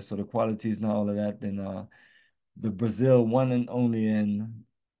 2004. So the quality is not all of that. Then the Brazil one and only and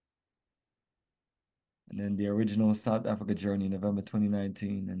then the original South Africa journey, November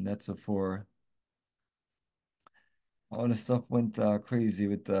 2019. And that's before all the stuff went crazy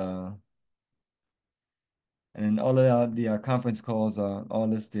with and then all of the conference calls are all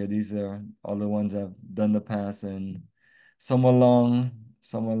listed. These are all the ones I've done in the past, and some are long,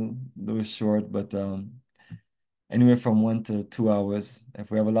 some are a little short, but anywhere from 1 to 2 hours.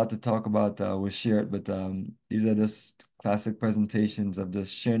 If we have a lot to talk about, we'll share it. But these are just classic presentations of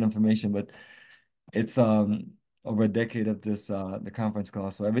just sharing information. But it's over a decade of this the conference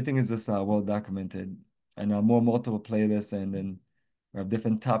call, so everything is just well documented, and more multiple playlists, and then we have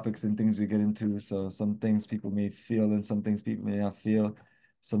different topics and things we get into. So some things people may feel, and some things people may not feel.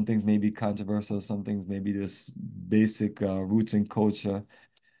 Some things may be controversial. Some things may be just basic roots and culture.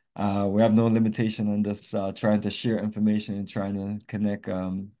 We have no limitation on just trying to share information and trying to connect.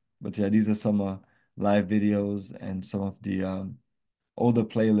 But yeah, these are some live videos and some of the older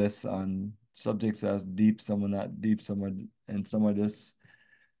playlists on subjects as deep, some are not deep, some are, and some are just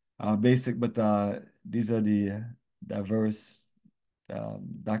basic. But these are the diverse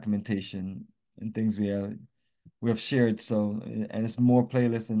documentation and things we have shared. So, and it's more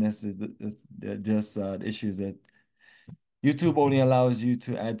playlists, and this is it's just the issues that YouTube only allows you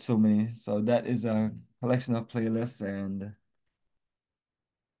to add so many. So that is a collection of playlists, and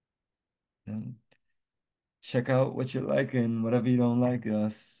um, check out what you like, and whatever you don't like,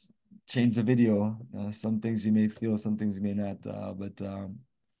 change the video. Some things you may feel, some things you may not. But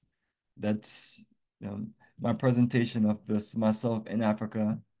that's my presentation of this myself in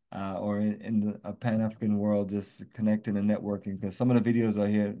Africa, or in a Pan-African world, just connecting and networking. Because some of the videos are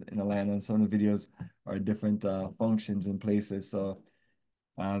here in Atlanta, and some of the videos are different functions and places. So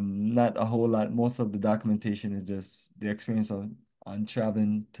not a whole lot. Most of the documentation is just the experience on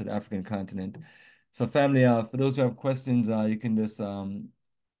traveling to the African continent. So family, for those who have questions, you can just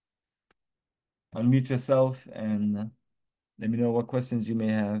unmute yourself and let me know what questions you may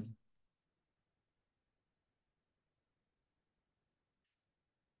have.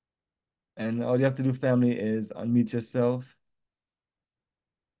 And all you have to do, family, is unmute yourself.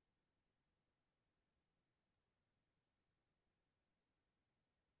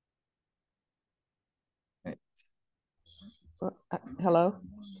 Right. Hello,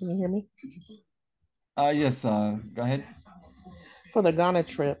 can you hear me? Yes, go ahead. For the Ghana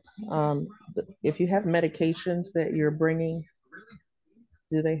trip, if you have medications that you're bringing,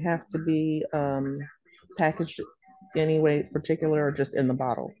 do they have to be packaged any way particular or just in the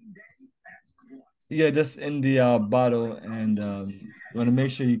bottle? Yeah, just in the bottle, and you want to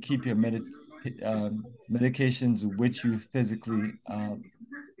make sure you keep your medications with you physically.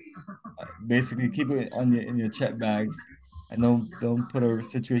 Basically keep it on your in your check bags, and don't put a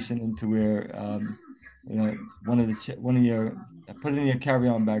situation into where one of your put it in your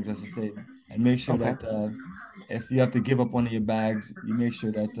carry-on bags, as I say, and make sure Okay. that if you have to give up one of your bags, you make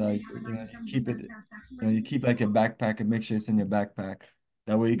sure that you keep it, you keep like your backpack and make sure it's in your backpack.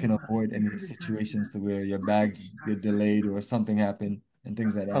 That way you can avoid any situations to where your bags get delayed or something happen and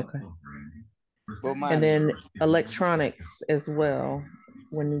things like that. Okay. And Bomani. then electronics as well.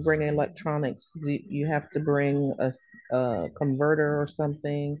 When you bring electronics, you have to bring a converter or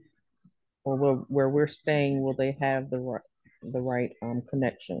something, or where we're staying, will they have the right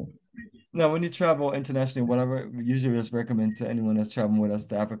connection? Now, when you travel internationally, whatever we usually just recommend to anyone that's traveling with us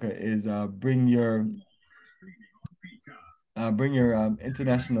to Africa is bring your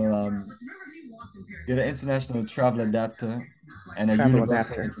international get an international travel adapter and a Travel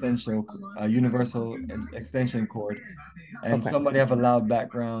adapter. universal extension cord, and Okay. somebody have a loud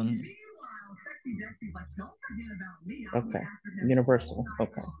background. Okay. Universal.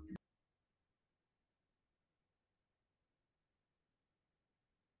 Okay.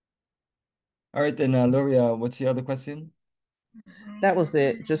 All right, then, Lori, what's your other question? That was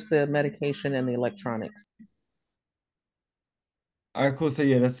it. Just the medication and the electronics. All right, cool. So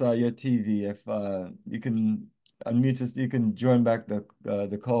yeah, that's your TV. If you can unmute this, you can join back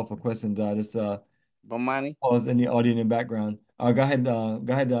the call for questions. Just Bomani. pause any audio in the background. Go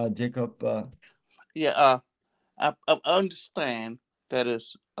ahead, Jacob. Yeah, I understand that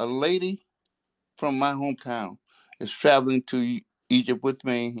it's a lady from my hometown is traveling to Egypt with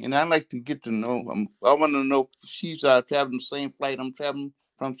me, and I'd like to get to know. I want to know if she's traveling the same flight I'm traveling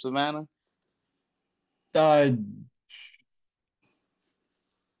from Savannah. Uh,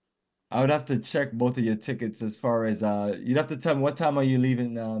 I would have to check both of your tickets as far as you'd have to tell me what time are you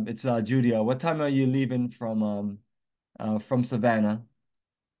leaving? It's Judy. What time are you leaving from Savannah?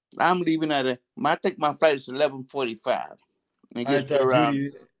 I'm leaving at I think my flight is 11:45. It All gets right, there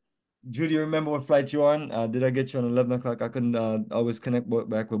around. Judy, remember what flight you're on? Did I get you on 11 o'clock? I couldn't always connect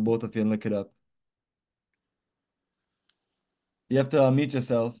back with both of you and look it up. You have to mute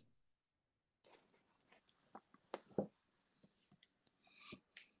yourself.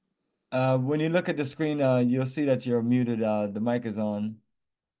 When you look at the screen, you'll see that you're muted. The mic is on.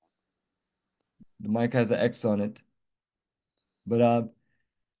 The mic has an X on it. But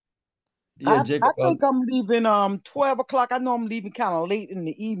yeah, I Jacob, think I'm leaving 12 o'clock. I know I'm leaving kind of late in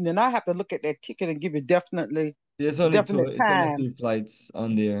the evening. I have to look at that ticket and give it definitely a definite it's only time. two flights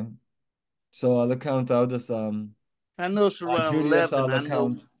on there. So I'll account. I'll just I know it's around Judy, that's 11. all I know.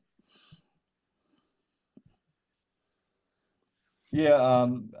 account. Yeah,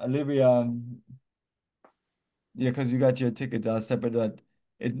 Olivia, yeah, because you got your ticket separate. That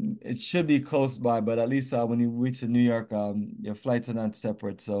it should be close by, but at least when you reach New York, your flights are not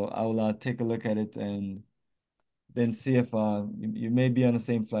separate. So I will take a look at it and then see if you may be on the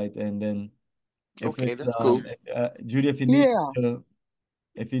same flight, and then if Okay, it's that's cool. Judy, if you need Yeah. to,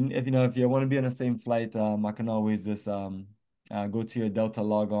 if you want to be on the same flight, I can always just go to your Delta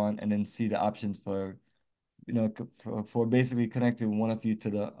log on and then see the options for for basically connecting one of you to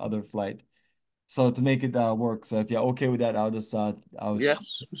the other flight. So to make it work, so if you're okay with that, I'll just I'll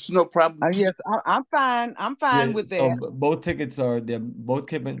Yes, it's no problem. Yes, I'm fine. I'm fine yeah. with So that. both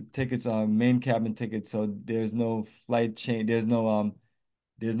cabin tickets are main cabin tickets. So there's no flight change. There's no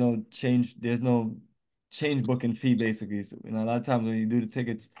change booking fee basically. So, a lot of times when you do the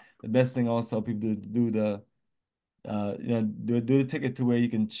tickets, the best thing also people do the do the ticket to where you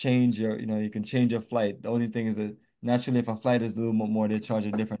can change you can change your flight. The only thing is that naturally if a flight is a little more, they charge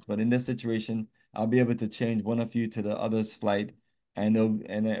a difference. But in this situation, I'll be able to change one of you to the other's flight, and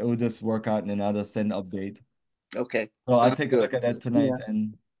it'll just work out, and then I'll just send an update. Okay, So I'll sounds take a good. look at that tonight, Yeah.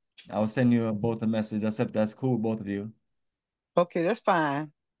 and I'll send you both a message. That's cool, both of you. Okay, that's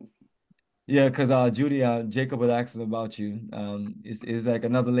fine. Yeah, because Judy, Jacob was asking about you. It's like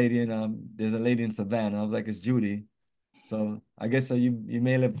another lady in there's a lady in Savannah. I was like, it's Judy. So I guess you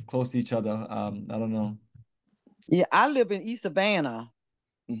may live close to each other. I don't know. Yeah, I live in East Savannah,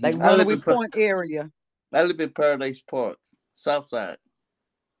 like I live Runaway in Point area. Paradise Park, South Side.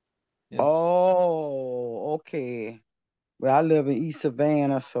 Yes. Oh, okay. Well, I live in East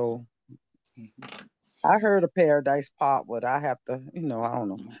Savannah, so I heard of Paradise Park, but I have to, I don't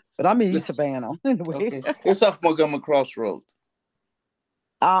know. But I'm in East Savannah anyway. Okay, it's off Montgomery Crossroad.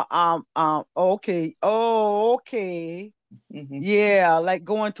 Okay. Oh, okay. Mm-hmm. Yeah, like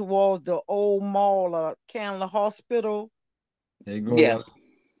going towards the old mall, Canla Hospital. There you go. Yeah, Yeah,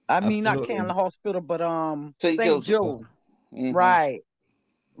 I mean, not absolutely. Canla Hospital, but St. St. Joseph. Joe. Mm-hmm. Right,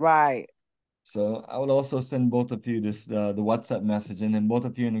 right. So I will also send both of you this the WhatsApp message, and then both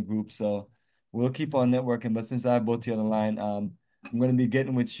of you in the group. So we'll keep on networking. But since I have both of you on the line, I'm gonna be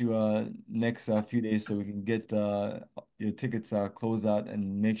getting with you next few days so we can get your tickets closed out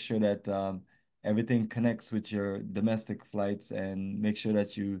and make sure that everything connects with your domestic flights and make sure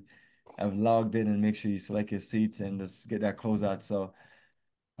that you have logged in and make sure you select your seats and just get that closed out. So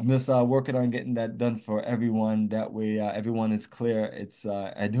I'm just working on getting that done for everyone. That way, everyone is clear. It's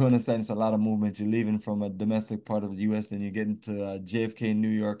I do understand it's a lot of movement. You're leaving from a domestic part of the U.S., then you get into JFK, New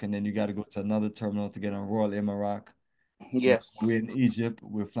York, and then you got to go to another terminal to get on Royal Emirates. And Yes. we're in Egypt.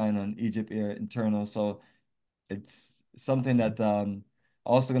 We're flying on Egypt Air internal. So it's something that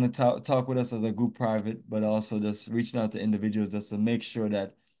also going to talk with us as a group private, but also just reaching out to individuals just to make sure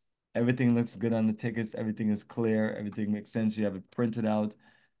that everything looks good on the tickets, everything is clear, everything makes sense. You have it printed out.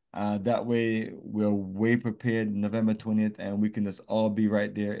 That way we're way prepared November 20th and we can just all be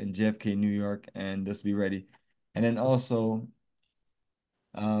right there in JFK, New York and just be ready. And then also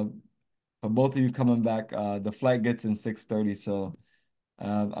uh, for both of you coming back, the flight gets in 6:30. So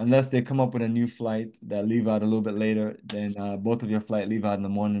unless they come up with a new flight that leave out a little bit later, then both of your flight leave out in the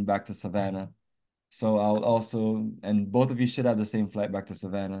morning back to Savannah. So I'll also, and both of you should have the same flight back to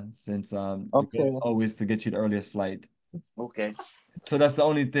Savannah since the goal is Okay. always to get you the earliest flight. Okay. So that's the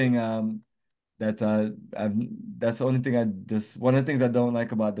only thing that I've that's the only thing I just one of the things I don't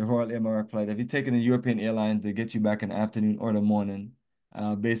like about the Royal Emirates flight. If you're taking a European airline, they get you back in the afternoon or the morning,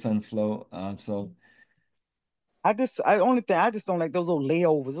 based on flow. So I only thing I just don't like those old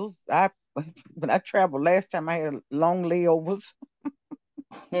layovers. Those I when I traveled last time I had long layovers.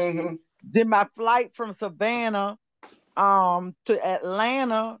 Mhm. Then my flight from Savannah to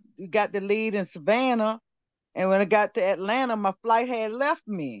Atlanta, you got the lead in Savannah. And when I got to Atlanta, my flight had left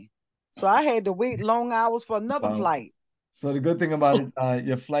me. So I had to wait long hours for another wow. flight. So the good thing about it,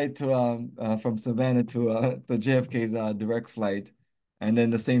 your flight to from Savannah to JFK is a direct flight, and then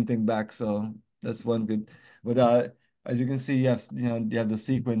the same thing back. So that's one good. But as you can see, you have the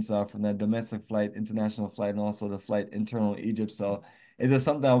sequence from that domestic flight, international flight, and also the flight internal Egypt. So it is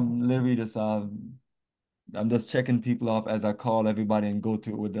something I'm literally just I'm just checking people off as I call everybody and go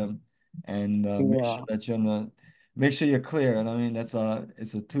through it with them, and make Yeah. sure that you're on the make sure you're clear. And I mean that's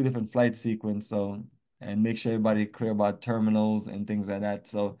it's a two different flight sequence. So and make sure everybody clear about terminals and things like that.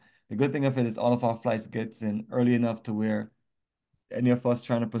 So the good thing of it is all of our flights gets in early enough to where any of us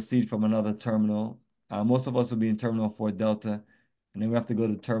trying to proceed from another terminal, most of us will be in Terminal 4 Delta, and then we have to go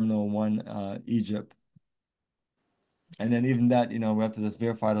to Terminal 1 Egypt. And then even that, we have to just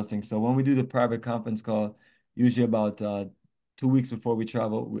verify those things. So when we do the private conference call, usually about 2 weeks before we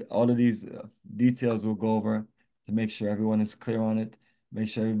travel, all of these details we'll go over to make sure everyone is clear on it. Make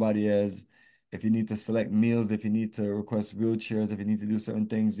sure everybody is, if you need to select meals, if you need to request wheelchairs, if you need to do certain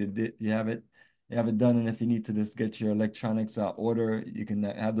things, you have it done. And if you need to just get your electronics order, you can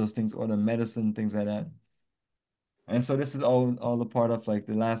have those things order medicine, things like that. And so this is all a part of like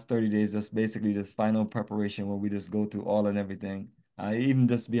the last 30 days, just basically this final preparation where we just go through all and everything. Even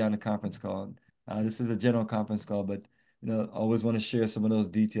just be on a conference call. This is a general conference call, but always want to share some of those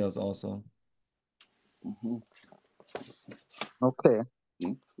details also. Mhm. Okay.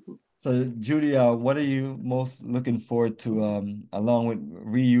 So Judy, what are you most looking forward to along with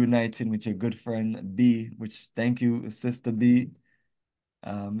reuniting with your good friend B, which thank you, Sister B.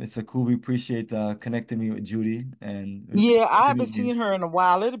 It's a cool. We appreciate connecting me with Judy and Yeah, I to haven't meet you. seen her in a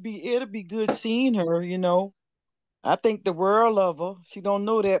while. It'll be good seeing her. I think the world of her. She don't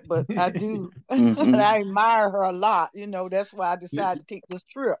know that, but I do. And Mhm. I admire her a lot. That's why I decided to take this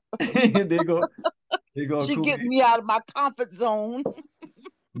trip. There you go. There you go, She Kubi. getting me out of my comfort zone.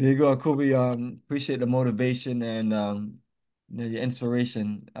 There you go, Kubi. Appreciate the motivation and your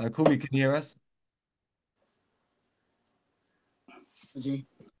inspiration. Kubi, can you hear us?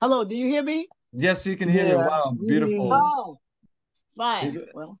 Hello, do you hear me? Yes, we can hear you. Yeah, Wow, we hear you. beautiful. Oh, There you fine. go.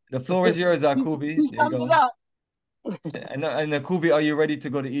 Well, The floor is yours, Kubi. you There you summed it go. up. And Kubi, are you ready to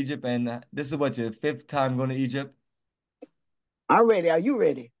go to Egypt? And this is what your fifth time going to Egypt? I'm ready. Are you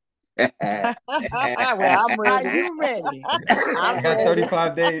ready? Well, I'm Are ready. you ready? I I'm got ready.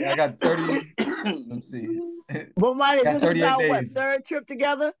 35 days. I got 30. Let's see. I Bomani, got this is 38 our what, days. third trip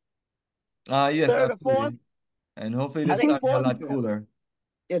together? Yes, Third or fourth? absolutely. And hopefully I this think time be a fourth lot trip. cooler.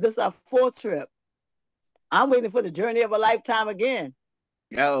 Yeah, this is our fourth trip. I'm waiting for the journey of a lifetime again.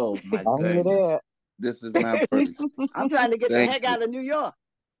 Oh my I hear goodness. that. This is my first. I'm trying to get the Thank heck you. out of New York.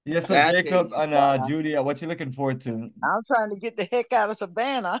 Yes, so I tell Jacob you. and Judy, what you looking forward to? I'm trying to get the heck out of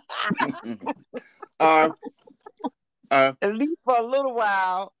Savannah, uh, uh, at least for a little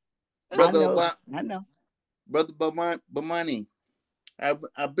while. I brother, know. I know. brother Bomani,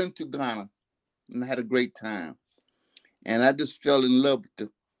 I've been to Ghana and had a great time, and I just fell in love with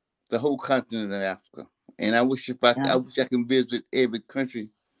the whole continent of Africa. and I wish if I Yeah. I wish I can visit every country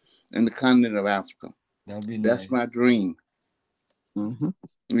in the continent of Africa. That would be That's nice. my dream. Mm-hmm.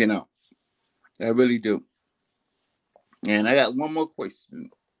 You know, I really do. And I got one more question.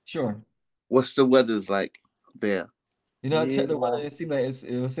 Sure. What's the weather's like there? You know, I checked the weather. Yeah. It seemed like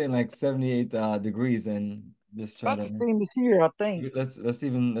it was saying like 78 degrees, and just try About the to same as here, I think.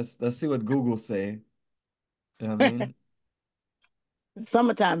 let's see what Google say. You know what I mean?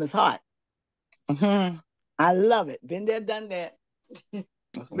 Summertime is hot. Mm-hmm. I love it. Been there, done that. When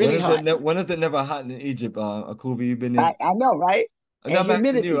Really is it hot. when is it never hot in Egypt? Akubi, you been I, in? I know, right? No, And I'm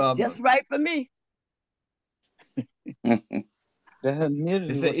asking you. humidity, just right for me. The It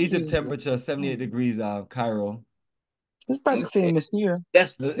humidity said will Egypt kill you. temperature 78 Hmm. degrees. Cairo. It's about the same as here. It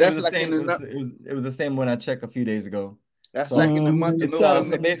was That's the like in same. the It was the same when I checked a few days ago. that's like So in the month Mm-hmm. of it's November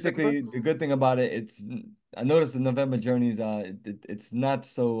so and December. basically the good thing about it, I noticed the November journeys it's not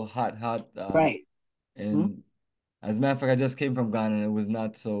so hot Right. Hmm. and as a matter of fact I just came from Ghana and it was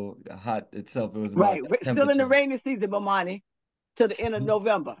not so hot itself. It was about Right. that Still in the temperature. rainy season, Bomani, till the end of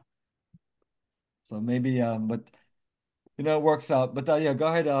November. So maybe but it works out. But yeah, go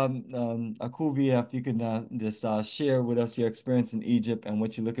ahead, Akuvi, if you can just share with us your experience in Egypt and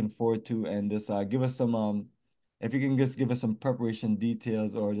what you're looking forward to, and just give us some if you can just give us some preparation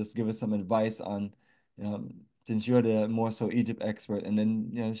details or just give us some advice on since you're the more so Egypt expert, and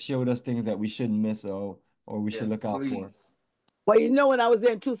then share with us things that we shouldn't miss or we should Yes, look out for. please. Well, when I was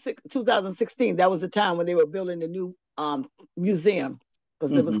there in 2016, that was the time when they were building the new museum,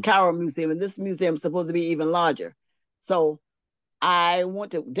 because it was Hmm. Cairo Museum, and this museum is supposed to be even larger. So I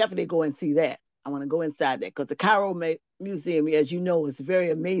want to definitely go and see that. I want to go inside that because the Cairo Museum, as you know, is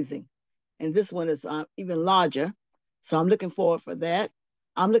very amazing. And this one is even larger. So I'm looking forward for that.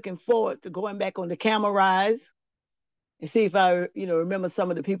 I'm looking forward to going back on the camel rides and see if I, remember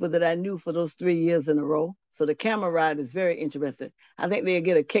some of the people that I knew for those 3 years in a row. So the camel ride is very interesting. I think they'll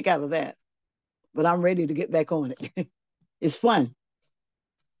get a kick out of that. But I'm ready to get back on it. It's fun.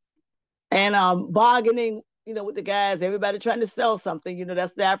 And bargaining, with the guys, everybody trying to sell something,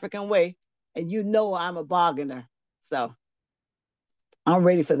 that's the African way. And I'm a bargainer. So I'm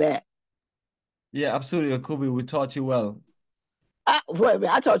ready for that. Yeah, absolutely, Akuvi. We taught you well. Wait a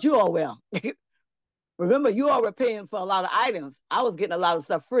minute, I taught you all well. Remember, you all were paying for a lot of items. I was getting a lot of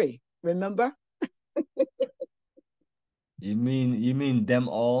stuff free. Remember? You mean them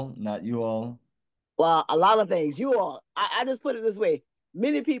all, not you all? Well, a lot of things. You all, I just put it this way.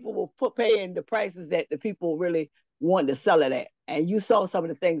 Many people will pay in the prices that the people really want to sell it at. And you saw some of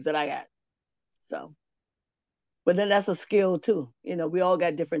the things that I got. So, but then that's a skill too. We all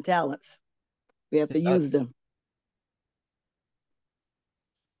got different talents. We have to Uh, use them.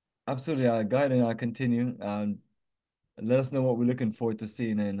 Absolutely. Go ahead and continue. Let us know what we're looking forward to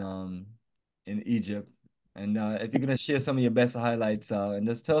seeing in Egypt. And if you're gonna share some of your best highlights, and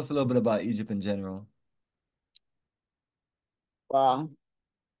just tell us a little bit about Egypt in general. Well,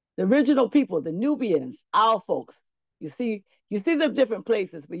 the original people, the Nubians, our folks. You see them different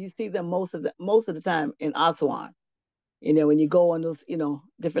places, but you see them most of the time in Aswan. When you go on those,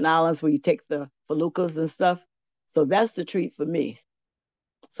 different islands where you take the felucas and stuff. So that's the treat for me.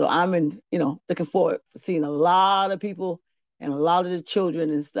 So I'm looking forward for seeing a lot of people and a lot of the children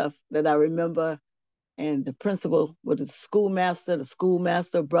and stuff that I remember, and the principal with the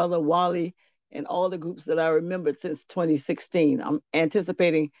schoolmaster, brother Wally, and all the groups that I remembered since 2016. I'm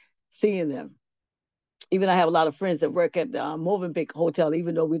anticipating seeing them. Even I have a lot of friends that work at the Movenpick Hotel,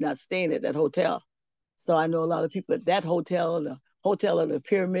 even though we're not staying at that hotel. So I know a lot of people at that hotel, the Hotel of the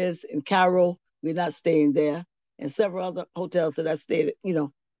Pyramids in Cairo. We're not staying there, and several other hotels that I stayed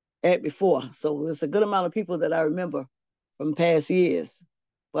at before. So there's a good amount of people that I remember from past years.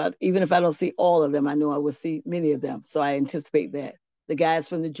 But even if I don't see all of them, I know I will see many of them. So I anticipate that. The guys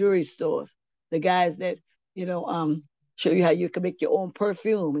from the jewelry stores, the guys that, show you how you can make your own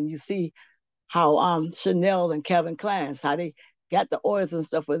perfume, and you see how Chanel and Calvin Klein's, how they got the oils and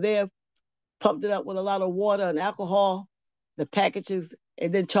stuff, where they're pumped it up with a lot of water and alcohol, the packages,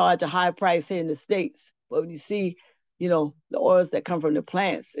 and then charge a high price here in the States. But when you see, the oils that come from the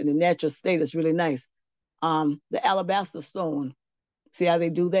plants in the natural state, it's really nice. The alabaster stone, see how they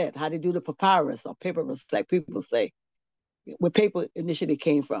do that, how they do the papyrus or papyrus, like people say, where paper initially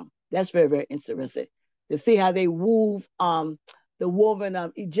came from. That's very, very interesting. To see how they wove the woven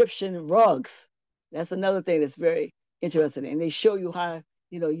Egyptian rugs. That's another thing that's very interesting. And they show you how,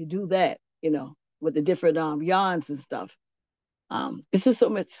 you do that, with the different yarns and stuff. It's just so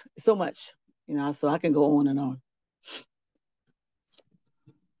much, so I can go on and on.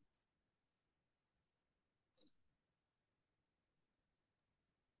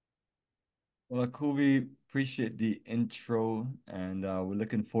 Well, Kobe, appreciate the intro, and we're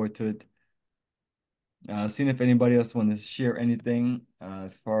looking forward to it. Seeing if anybody else want to share anything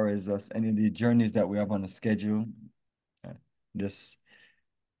as far as us, any of the journeys that we have on the schedule. Uh, just,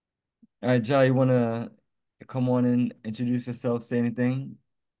 all right, Jai, you want to come on and introduce yourself, say anything?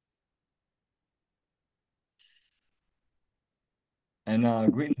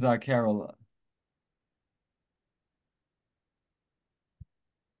 And greetings, Carol.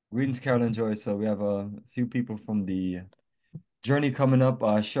 Greetings, Carol and Joy. So we have a few people from the journey coming up.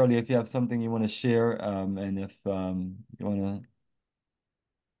 Shirley, if you have something you want to share, and if you want to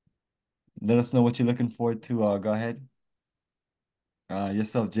let us know what you're looking forward to, go ahead.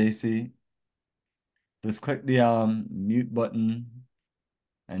 Yourself, JC. Just click the mute button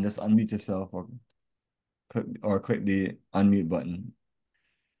and just unmute yourself, or click the unmute button.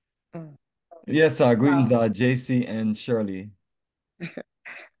 Mm. Yes, greetings, JC and Shirley.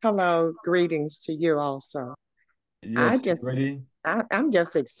 Hello, greetings to you also. I Yes, just, ready? I'm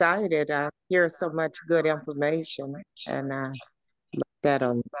just excited. I hear so much good information, and I looked at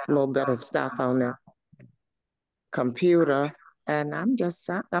a little bit of stuff on the computer, and I'm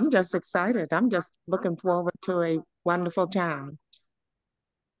just excited. I'm just looking forward to a wonderful time.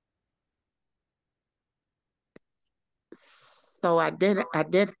 So I did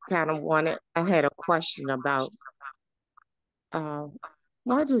kind of I had a question about uh,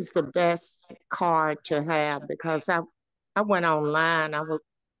 what is the best card to have? Because I went online,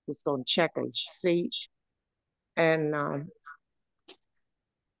 was going to check a seat, and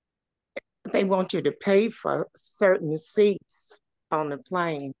they want you to pay for certain seats on the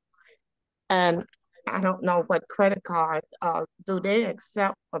plane. And I don't know what credit card, do they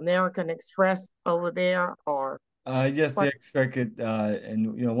accept American Express over there or Yes, they what? expect it.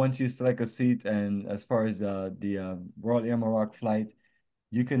 And once you select a seat, and as far as the Royal Air Maroc flight,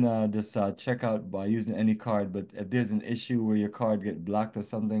 you can just check out by using any card. But if there's an issue where your card get blocked or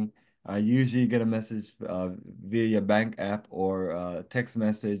something, usually you get a message via your bank app or text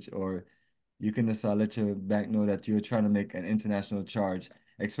message, or you can just let your bank know that you're trying to make an international charge,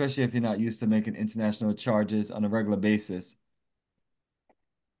 especially if you're not used to making international charges on a regular basis.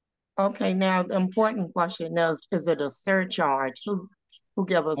 Okay, now the important question is it a surcharge? Who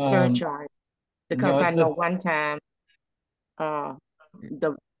give a Um, surcharge? no, Because I it's know just one time uh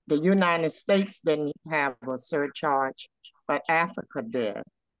the United States didn't have a surcharge, but Africa did.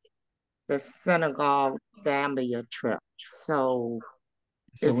 The Senegal Gambia trip. So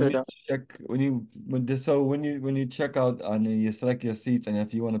so is when it you a check when this so when you check out and then you select your seats, and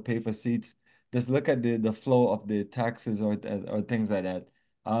if you want to pay for seats, just look at the flow of the taxes or things like that.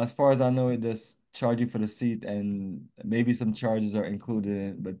 As far as I know, it just charge you for the seat, and maybe some charges are included in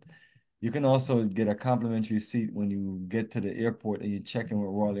it, but you can also get a complimentary seat when you get to the airport and you check in with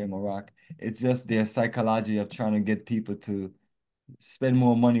Royal Air Maroc. It's just their psychology of trying to get people to spend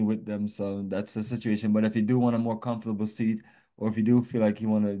more money with them. So that's the situation. But if you do want a more comfortable seat, or if you do feel like you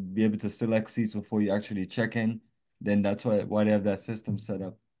want to be able to select seats before you actually check in, then that's why they have that system set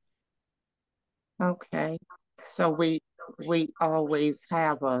up. okay? So we always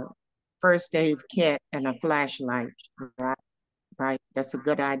have a first aid kit and a flashlight, right? Right. That's a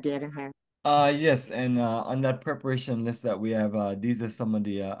good idea to have. Yes, and on that preparation list that we have, these are some of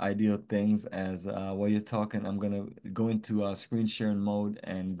the ideal things. As while you're talking, I'm gonna go into screen sharing mode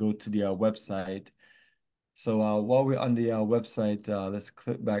and go to the website. So while we're on the website, let's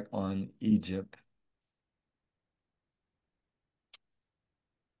click back on Egypt.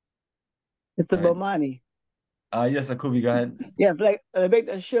 Mr. All right. Bomani. Yes, Akubi, go ahead. Yes, like make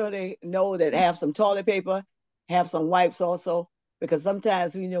sure they know that have some toilet paper, have some wipes also, because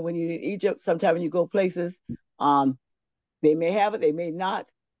sometimes when you're in Egypt, sometimes when you go places, um, they may have it, they may not,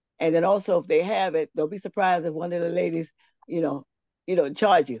 and then also if they have it, don't be surprised if one of the ladies, you know,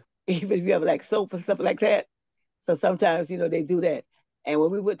 charge you, even if you have like soap and stuff like that. So sometimes they do that. And when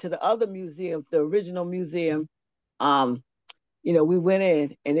we went to the other museums, the original museum, um, we went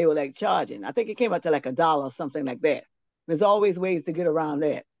in and they were like charging. I think it came out to like $1 or something like that. There's always ways to get around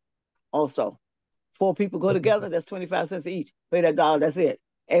that. Also, four people go together, that's 25 cents each. Pay that dollar, that's it.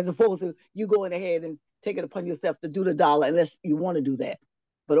 As opposed to you going ahead and take it upon yourself to do the dollar unless you want to do that.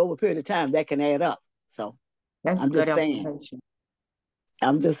 But over a period of time, that can add up. So That's I'm good just saying. information.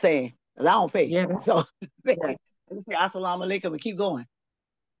 I'm just saying. 'Cause I don't pay. Yeah, So yeah, I just say assalamu alaikum and keep going.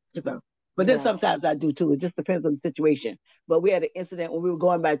 But then yeah. sometimes I do too. It just depends on the situation. But we had an incident when we were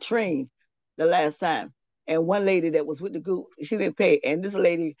going by train the last time. And one lady that was with the group, she didn't pay. And this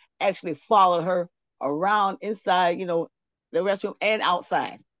lady actually followed her around inside, the restroom and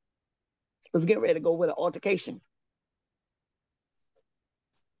outside. Was getting ready to go with an altercation.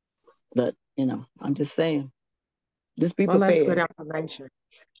 But I'm just saying. Just be Well, that's good prepared. information.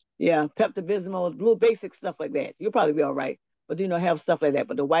 Yeah, Pepto-Bismol, little basic stuff like that. You'll probably be all right. But have stuff like that.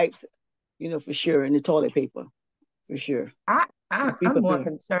 But the wipes, for sure, and the toilet paper, for sure. Just be I'm more prepared.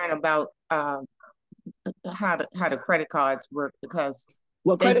 concerned about how the credit cards work because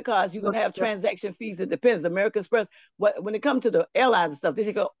Well, they credit cards, you're gonna have transaction fees. It depends. American Express, when it comes to the airlines and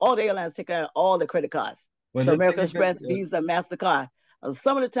stuff, all the airlines take out all the credit cards. Well, So the thing American is that Express, Visa, MasterCard.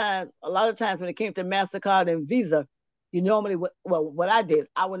 A lot of times when it came to MasterCard and Visa, you normally what I did,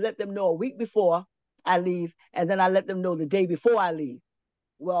 I would let them know a week before I leave, and then I let them know the day before I leave.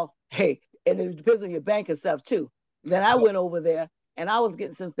 Well, hey, and it depends on your bank and stuff too. Then I went over there and I was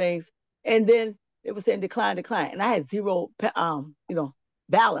getting some things, and then it was saying decline, and I had zero,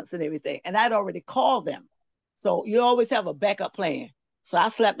 balance and everything, and I'd already called them. So you always have a backup plan. So I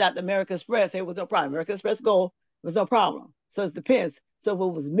slapped out the American Express. It was no problem. American Express Gold was no problem. So it depends. So if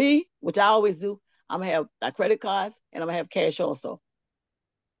it was me, which I always do, I'm gonna have my credit cards and I'm gonna have cash also.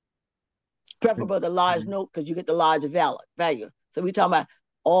 Preferable the large note because you get the larger value. So we talking about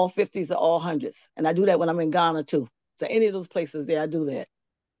all 50s or all hundreds. And I do that when I'm in Ghana too. So any of those places there, I do that.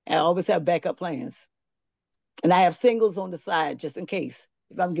 And I always have backup plans. And I have singles on the side just in case.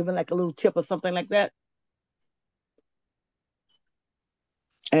 If I'm giving like a little tip or something like that.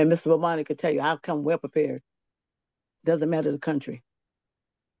 And Mr. Bomani could tell you, I come well prepared. Doesn't matter the country.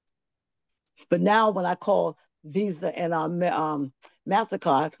 But now when I call Visa and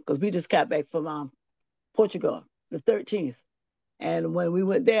MasterCard, because we just got back from Portugal, the 13th. And when we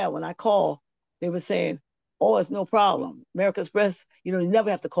went there, when I called, they were saying, oh, it's no problem. American Express, you never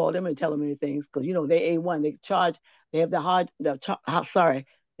have to call them and tell them anything because, they A1, they have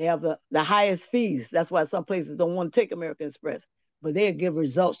they have the highest fees. That's why some places don't want to take American Express, but they'll give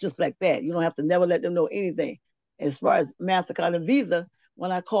results just like that. You don't have to never let them know anything. As far as MasterCard and Visa,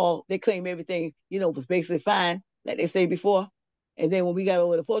 when I call, they claim everything, was basically fine, like they say before. And then when we got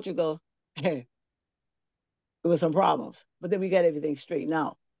over to Portugal, there was some problems, but then we got everything straightened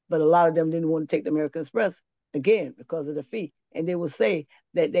out. But a lot of them didn't want to take the American Express again because of the fee. And they will say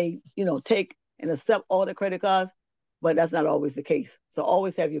that they, take and accept all the credit cards, but that's not always the case. So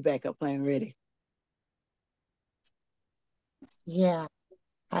always have your backup plan ready. Yeah,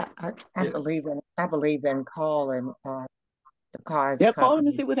 I believe in calling the cards Yeah, call them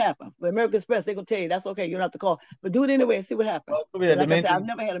and see companies. what happens. But American Express, they're gonna tell you that's okay. You don't have to call, but do it anyway and see what happens. Well, yeah, But the like I main said, I've thing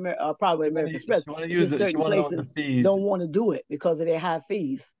never had a problem with American Express. she want to It's use just it. She certain want to know the places fees. don't want to do it because of their high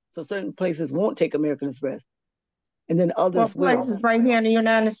fees. So certain places won't take American Express, and then Well, others will. places right here in the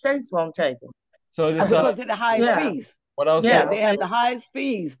United States won't take them. So this Because they're the highest Yeah, fees. what I was Yeah, saying. yeah. they have the highest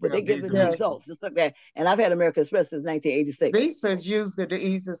fees, but Bring they up give Visa the real quick. results just like that. And I've had American Express since 1986. Visa's used the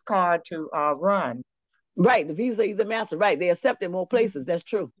easiest card to run. Right, the Visa is the master. Right, they accept in more places. That's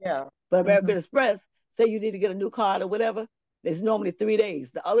true. Yeah. But American Express, say you need to get a new card or whatever, it's normally 3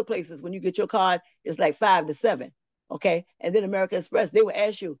 days. The other places, when you get your card, it's like 5 to 7. Okay, and then American Express, they will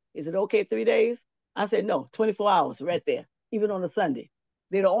ask you, "Is it okay 3 days?" I said, "No, 24 hours, right there, even on a Sunday."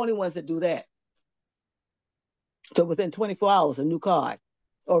 They're the only ones that do that. So within 24 hours, a new card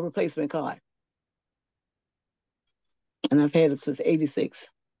or replacement card. And I've had it since 86.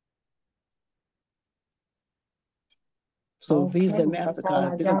 So Okay, Visa and that's all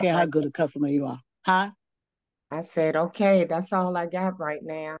MasterCard, I they don't got care how right good a customer you are. Huh? I said, okay, that's all I got right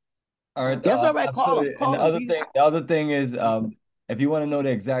now. All right, That's all right. Call them. absolutely. And Call them. Visa. the other thing is, if you want to know the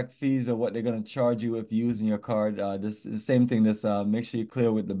exact fees or what they're gonna charge you if you're using your card, this the same thing. This make sure you're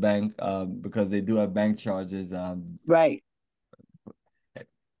clear with the bank, because they do have bank charges. Right.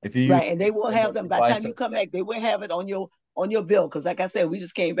 If you use Right. And they will have them by the time you come back, they will have it on your bill. Because like I said, we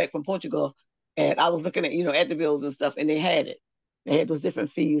just came back from Portugal and I was looking at the bills and stuff, and they had it. They had those different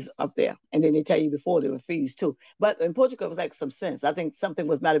fees up there. And then they tell you before there were fees too. But in Portugal, it was like some cents. I think something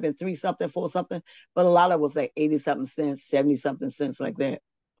might have been 3 something, 4 something, but a lot of it was like 80 something cents, 70 something cents like that.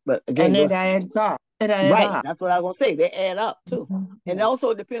 But again, And it those adds up. It adds right, up. that's what I was gonna say. They add up too. And Yeah. also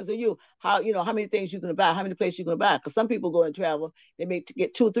it depends on you, how many things you're gonna buy, how many places you're gonna buy. Because some people go and travel, they may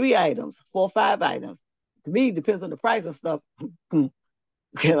get 2, 3 items, 4, 5 items. To me, it depends on the price and stuff.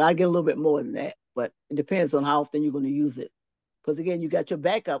 I get a little bit more than that, but it depends on how often you're gonna use it. Because again, you got your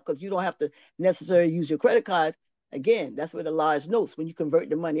backup because you don't have to necessarily use your credit card. Again, that's where the large notes when you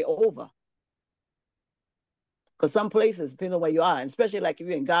convert the money over. Because some places, depending on where you are, and especially like if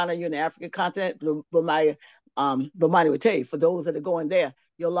you're in Ghana, you're in the African continent, Bomani would tell you, for those that are going there,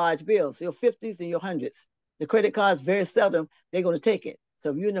 your large bills, your 50s and your hundreds. The credit cards, very seldom, they're going to take it. So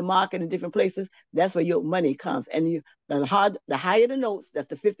if you're in the market in different places, that's where your money comes. And the higher the notes, that's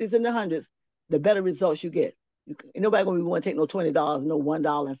the 50s and the hundreds, the better results you get. Nobody gonna want to take no $20, no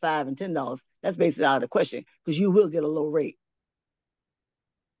 $1 and $5 and $10. That's basically out of the question because you will get a low rate,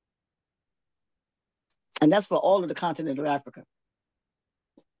 and that's for all of the continent of Africa.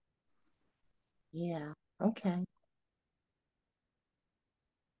 Yeah. Okay.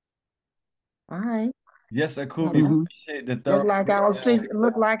 All right. Yes, Well, Akubi, appreciate the look thorough. like I'll see.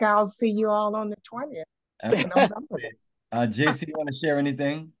 Look like I'll see you all on the 20th of November. Absolutely. JC, you want to share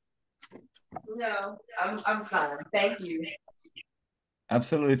anything? No, I'm fine. Thank you.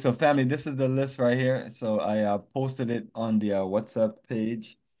 Absolutely. So, family, this is the list right here. So, I posted it on the WhatsApp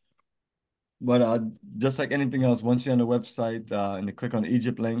page. But just like anything else, once you're on the website and you click on the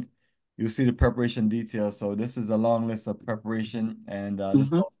Egypt link, you'll see the preparation details. So, this is a long list of preparation, and this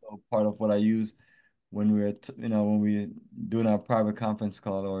is also part of what I use when we're when we doing our private conference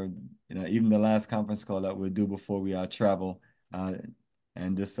call, or even the last conference call that we'll do before we travel, uh,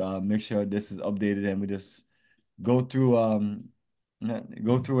 and just make sure this is updated, and we just go through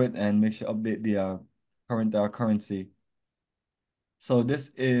go through it and make sure update the current currency. So this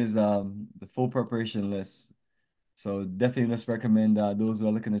is the full preparation list. So definitely just recommend those who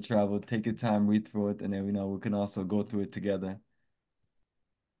are looking to travel, take your time, read through it, and then we can also go through it together.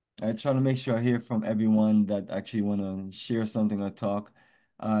 I try to make sure I hear from everyone that actually want to share something or talk.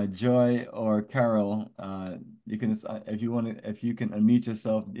 Joy or Carol, you can if you want to, if you can unmute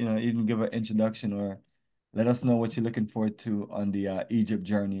yourself, even give an introduction or let us know what you're looking forward to on the Egypt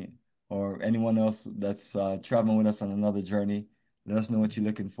journey, or anyone else that's traveling with us on another journey. Let us know what you're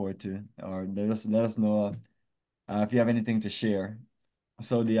looking forward to, or let us know if you have anything to share.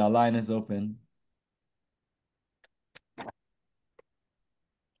 So the line is open.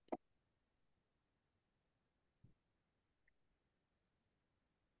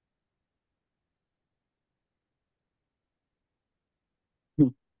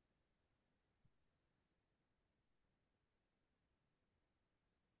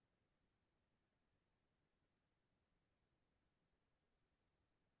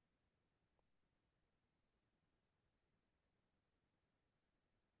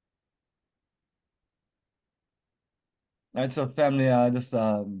 All right, so family, just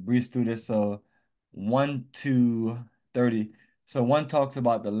breeze through this. So 1 to 30. So 1 talks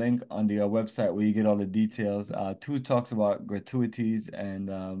about the link on the website where you get all the details. 2 talks about gratuities and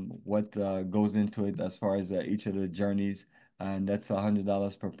what goes into it as far as each of the journeys. And that's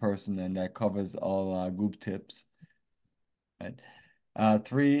 $100 per person, and that covers all group tips. Right.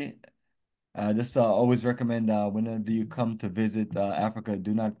 3, just always recommend whenever you come to visit Africa,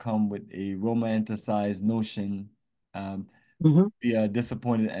 do not come with a romanticized notion. Um, be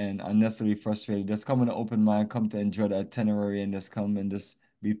disappointed and unnecessarily frustrated. Just come with an open mind, come to enjoy the itinerary, and just come and just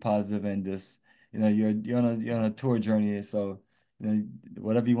be positive and just you're on a tour journey. So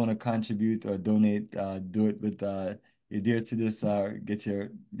whatever you want to contribute or donate, do it with adhere to this. Get your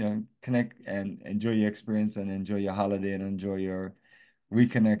connect and enjoy your experience and enjoy your holiday and enjoy your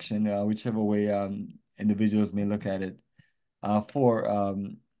reconnection, whichever way individuals may look at it. 4,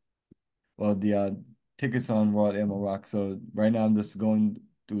 well, the tickets on Royal Air Maroc. So right now I'm just going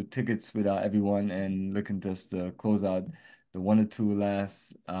through tickets with everyone and looking just to close out the 1 or 2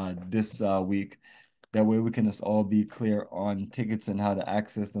 last this week. That way we can just all be clear on tickets and how to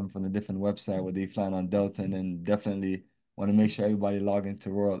access them from the different website where they fly on Delta, and then definitely want to make sure everybody log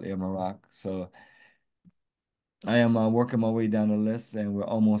into Royal Air Maroc. So I am working my way down the list, and we're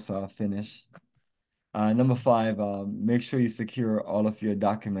almost finished. Number 5, make sure you secure all of your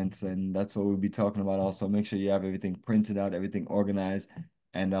documents, and that's what we'll be talking about also. Make sure you have everything printed out, everything organized,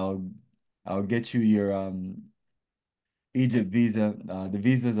 and I'll get you your Egypt visa. The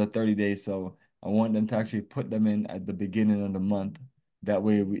visas are 30 days, so I want them to actually put them in at the beginning of the month. That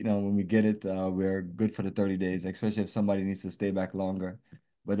way, when we get it, we're good for the 30 days, especially if somebody needs to stay back longer.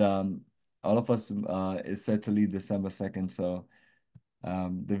 But all of us is set to leave December 2nd, so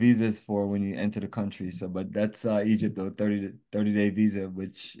the visa is for when you enter the country. So, but that's Egypt though, 30-day visa,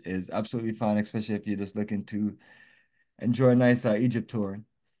 which is absolutely fine, especially if you're just looking to enjoy a nice Egypt tour.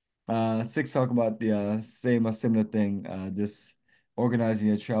 6, talk about the same or similar thing, just organizing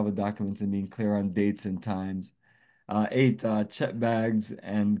your travel documents and being clear on dates and times. 8, check bags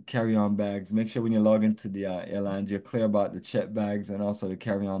and carry-on bags. Make sure when you log into the airlines, you're clear about the check bags and also the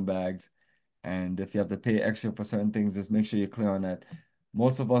carry-on bags. And if you have to pay extra for certain things, just make sure you're clear on that.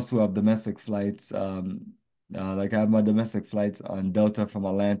 Most of us who have domestic flights, like I have my domestic flights on Delta from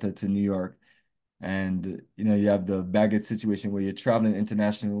Atlanta to New York, and you have the baggage situation where you're traveling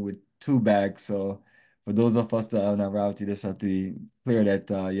international with 2 bags. So for those of us that are on that route, you just have to be clear that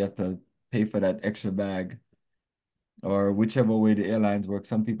you have to pay for that extra bag. or whichever way the airlines work.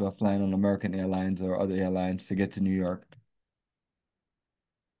 Some people are flying on American Airlines or other airlines to get to New York.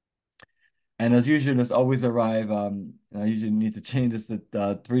 And as usual, just always arrive. I usually need to change this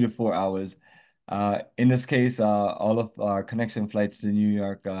to 3 to 4 hours. In this case, all of our connection flights to New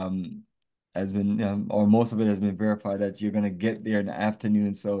York has been, or most of it has been verified that you're gonna get there in the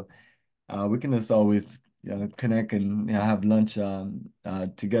afternoon. So we can just always connect and have lunch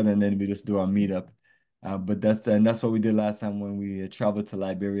together, and then we just do our meetup. But that's what we did last time when we traveled to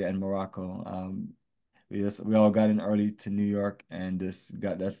Liberia and Morocco. We all got in early to New York and just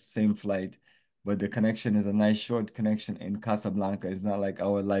got that same flight. But the connection is a nice short connection in Casablanca. It's not like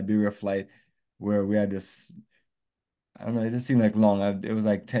our Liberia flight where we had this, I don't know, it just seemed like long. It was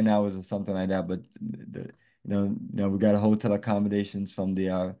like 10 hours or something like that. But we got a hotel accommodations from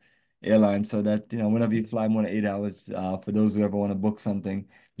the airline so that, whenever you fly more than 8 hours, for those who ever want to book something,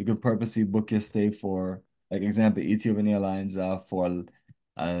 you could purposely book your stay for, like example, Ethiopian Airlines for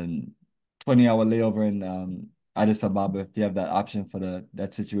um 20-hour layover in Addis Ababa if you have that option for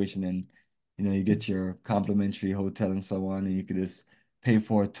that situation, and you get your complimentary hotel and so on, and you could just pay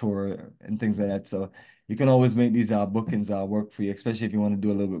for a tour and things like that. So you can always make these bookings work for you, especially if you want to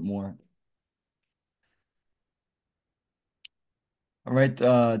do a little bit more. All right,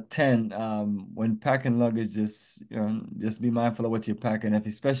 10. When packing luggage, just be mindful of what you're packing,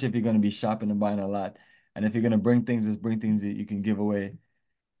 especially if you're going to be shopping and buying a lot. And if you're going to bring things, just bring things that you can give away.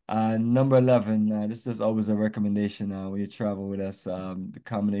 Number 11, this is always a recommendation when you travel with us, the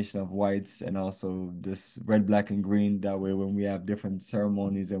combination of whites and also this red, black, and green. That way, when we have different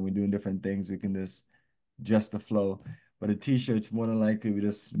ceremonies and we're doing different things, we can just adjust the flow. But the t-shirts, more than likely, we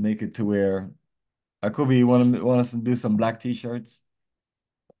just make it to where, Kobe, you want us to do some black t-shirts?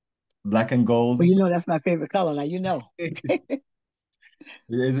 Black and Well, gold. that's my favorite color. Now you know.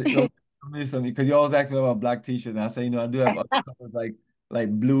 Is it, don't tell me something because you always ask me about black t-shirts, and I say, I do have other colors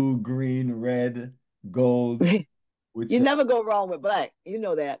like blue, green, red, gold, which You never go wrong with black. You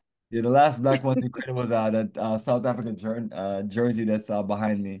know that. yeah, the last black one they created was that South African jersey that's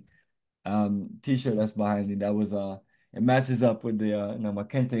behind me, t-shirt that's behind me. That was it matches up with the my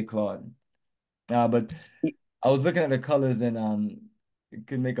kente cloth. But I was looking at the colors, and you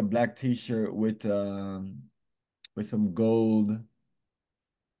could make a black t-shirt with some gold.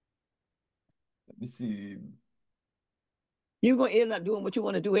 Let me see. You're gonna end up doing what you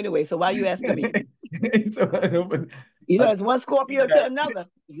want to do anyway. So why are you asking me? So, but I, It's one Scorpio to another.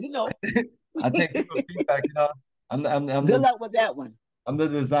 I take people feedback. I'm Good the luck with that one. I'm the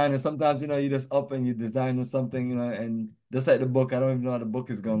designer. Sometimes you just up and you designing something, and just like the book, I don't even know how the book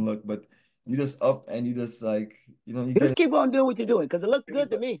is gonna look, but you just up and you just like you Just keep on doing what you're doing because it looks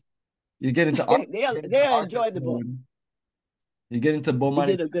good to me. you get into art, they'll get into they'll enjoy artist the book. mode. You get into You Bomani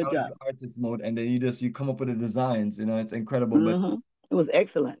did a good technology job. artist mode, and then you come up with the designs. It's incredible, but hmm It was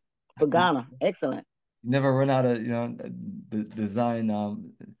excellent for you Ghana. Excellent. never run out of the design.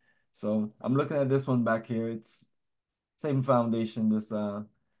 So I'm looking at this one back here. It's same foundation. This got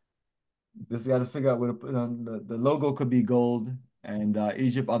to figure out where to put on the logo could be gold, and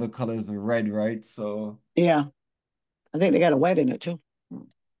Egypt other colors are red, right? So Yeah, I think they got a white in it too.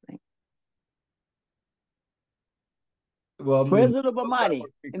 well, I'm doing President I'm trying to Bomani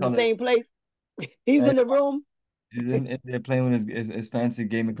put three in the colors. same place. He's And in the room. he's in there playing with his fancy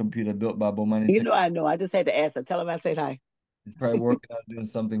gaming computer built by Bomani Tech. I know. I just had to ask him. Tell him I said hi. He's probably working on doing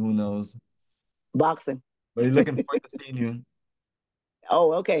something, who knows? Boxing. But he's looking forward to seeing you.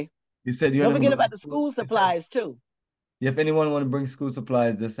 Oh, okay. He said you're Don't gonna forget about bring. the school He said supplies too. if anyone want to bring school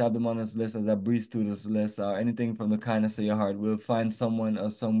supplies, just have them on this list as I breeze through this list. Anything from the kindness of your heart, we'll find someone or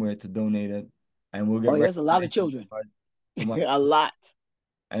somewhere to donate it, and we'll get Oh, there's a lot of recommendations children. for my. A lot.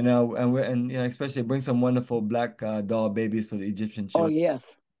 And especially bring some wonderful black doll babies for the Egyptian Oh, children,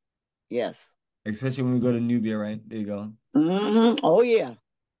 yes. Yes. especially when we go to Nubia, right? There you go. Oh, yeah.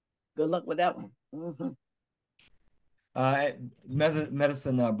 Good luck with that one. Uh,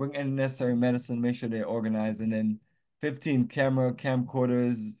 medicine, bring any necessary medicine, make sure they're organized, and then 15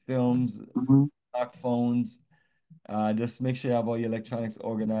 camcorders, films, hmm stock phones. Just make sure you have all your electronics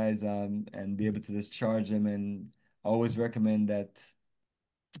organized, and be able to just charge them, and always recommend that,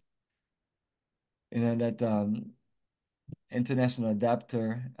 that international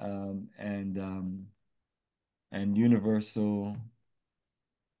adapter, and universal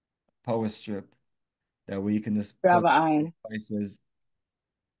power strip. That way you can just plug Travel iron. devices.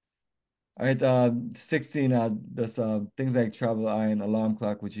 All right, 16, there's things like travel iron, alarm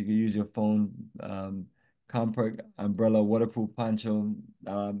clock, which you can use your phone, compact umbrella, waterproof poncho.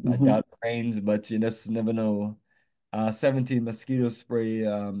 I hmm doubt it rains, but you just never know. 17, mosquito spray,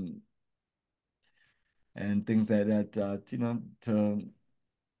 and things like that. To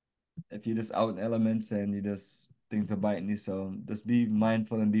if you're just out in elements and you just things are biting you, so just be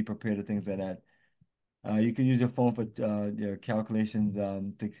mindful and be prepared to things like that. You can use your phone for your calculations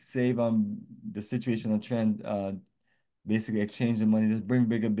to save on the situational trend. Basically, exchanging money. Just bring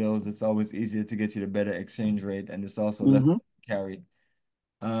bigger bills. It's always easier to get you the better exchange rate, and it's also less Mm-hmm. carry.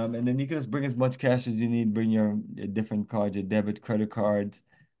 And then you can just bring as much cash as you need. Bring your different cards, your debit, credit cards,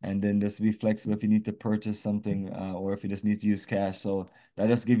 and then just be flexible if you need to purchase something or if you just need to use cash. So that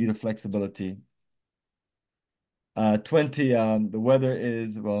just give you the flexibility. 20, the weather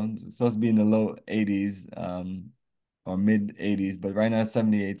is, well, it's supposed to be in the low 80s or mid 80s, but right now it's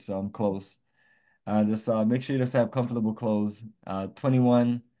 78, so I'm close. Just make sure you just have comfortable clothes.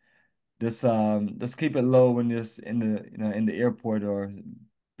 21, just keep it low when you're in the in the airport or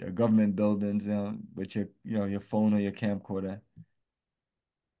government buildings, with your phone or your camcorder.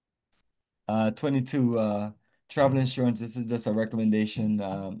 22, travel insurance. This is just a recommendation.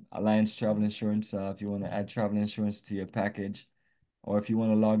 Alliance Travel Insurance. If you want to add travel insurance to your package, or if you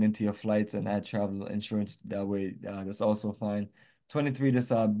want to log into your flights and add travel insurance that way, that's also fine. 23,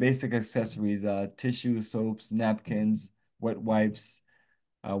 just basic accessories, tissue, soaps, napkins, wet wipes,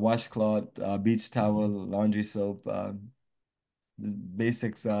 washcloth, beach towel, laundry soap, the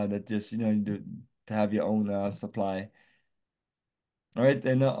basics that just to have your own supply. All right,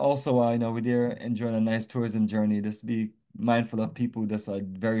 and also, when you're enjoying a nice tourism journey, just be mindful of people that are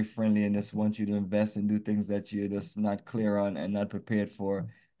very friendly and just want you to invest and do things that you're just not clear on and not prepared for,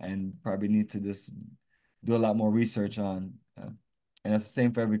 and probably need to just do a lot more research on. And that's the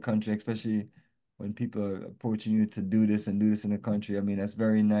same for every country, especially when people are approaching you to do this and do this in the country. I mean, that's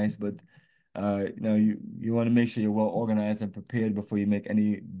very nice, but you want to make sure you're well organized and prepared before you make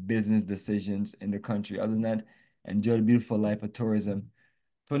any business decisions in the country. Other than that, enjoy the beautiful life of tourism.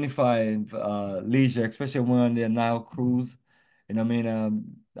 25, leisure, especially when we're on the Nile cruise. You know what I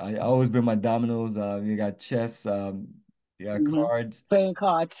mean? I always bring my dominoes. You got chess, you got Mm-hmm. cards. Playing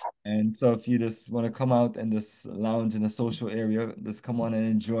cards. And so if you just want to come out and just lounge in a social area, just come on and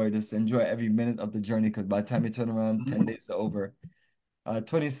enjoy this. Enjoy every minute of the journey, because by the time you turn around, 10 days are over.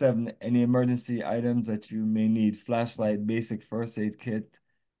 27, any emergency items that you may need, flashlight, basic first aid kit,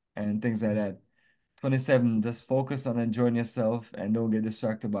 and things like that. 27, just focus on enjoying yourself and don't get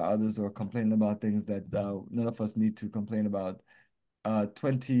distracted by others or complaining about things that none of us need to complain about.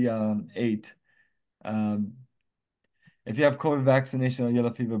 28, um, if you have COVID vaccination or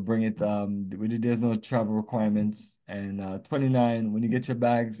yellow fever, bring it. There's no travel requirements. And 29, when you get your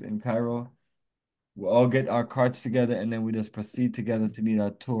bags in Cairo, we'll all get our cards together and then we just proceed together to meet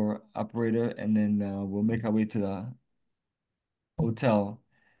our tour operator, and then we'll make our way to the hotel.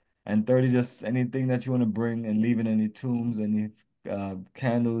 And 30, just anything that you want to bring and leave in any tombs, any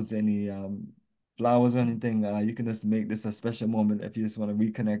candles, any flowers or anything, you can just make this a special moment if you just want to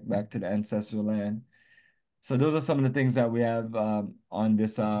reconnect back to the ancestral land. So those are some of the things that we have on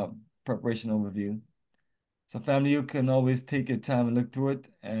this preparation overview. So family, you can always take your time and look through it,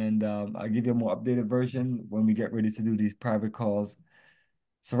 and I'll give you a more updated version when we get ready to do these private calls.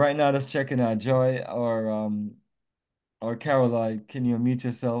 So right now, let's check in Joy or Caroline. Can you unmute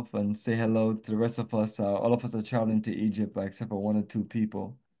yourself and say hello to the rest of us? All of us are traveling to Egypt, except for one or two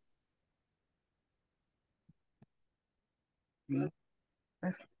people.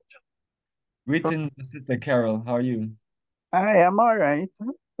 Greetings, Sister Carol. How are you? I am all right.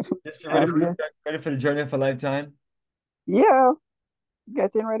 Yes, you're I'm here. ready for the journey of a lifetime? Yeah,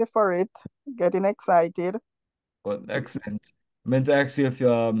 getting ready for it, getting excited. Well, excellent. I meant to ask you if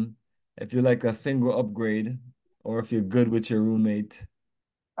you like a single upgrade or if you're good with your roommate.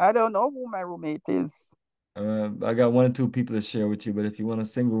 I don't know who my roommate is. I got one or two people to share with you, but if you want a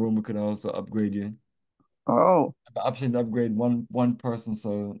single room, we can also upgrade you. Oh, The option to upgrade one person,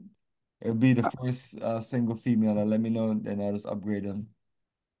 so it'll be the first single female that let me know, then I'll just upgrade them.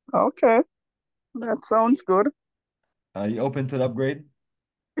 okay. That sounds good. Are you open to the upgrade?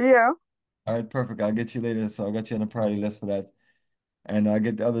 Yeah, All right, perfect. I'll get you later, so I'll get you on the priority list for that. And I'll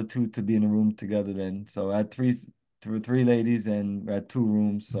get the other two to be in the room together then. So I had three ladies and we had two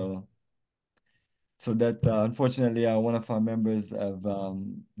rooms, so that unfortunately one of our members have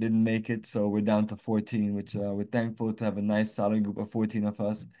didn't make it, so we're down to 14, which we're thankful to have a nice solid group of 14 of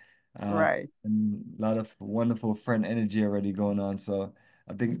us, right. and a lot of wonderful friend energy already going on. So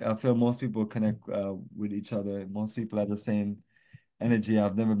I feel most people connect with each other. Most people have the same energy.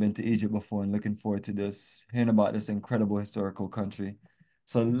 I've never been to Egypt before and looking forward to hearing about this incredible historical country.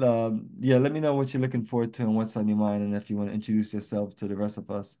 So yeah, let me know what you're looking forward to and what's on your mind, and if you want to introduce yourself to the rest of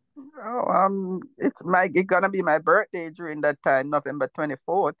us. Oh, it's gonna be my birthday during that time, November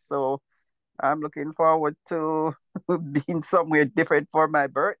 24th. So I'm looking forward to being somewhere different for my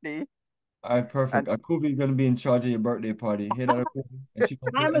birthday. All right, perfect. And Akubi's gonna be in charge of your birthday party. Hear that, Akubi? And she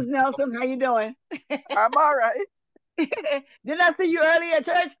gonna Hi, put Miss Nelson. How you doing? I'm all right. Didn't I see you earlier at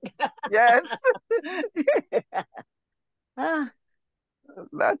church? Yes, Ah,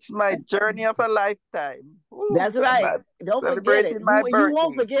 that's my journey of a lifetime. Ooh, that's right. I'm Don't forget it. celebrating my You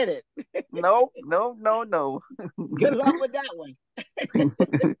won't birthday. forget it. No, no, no, no. Good luck with that one.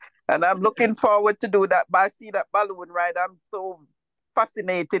 And I'm looking forward to do that. But I see that balloon ride. I'm so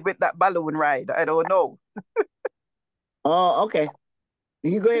fascinated with that balloon ride. I don't know. Oh, okay.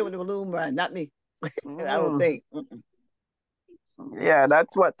 You go ahead with the balloon ride, not me. I don't Mm, think. Mm-mm. yeah,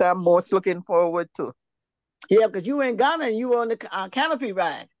 that's what I'm most looking forward to. Yeah, because you were in Ghana and you were on the canopy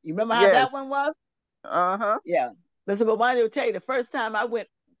ride. You remember how that one Yes. was? Uh-huh. Yeah. Mr. Bomani will tell you the first time I went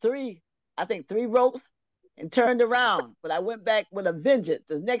I think three ropes and turned around. But I went back with a vengeance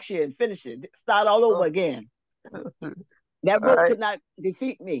the next year and finished it. Start all over Oh, again. That all rope right. could not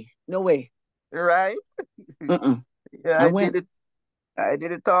defeat me. No way. Right. Mm-mm. Yeah, I I did went. it. I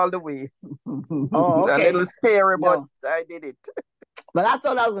did it all the way. Oh, A little okay. scary, but No. I did it. But I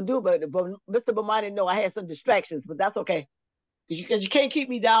thought I was gonna do it, but Mr. Bomani know I had some distractions, but that's okay. Because you can't keep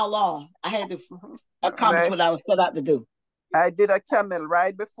me down long. I had to accomplish I, what I was set out to do. I did a camel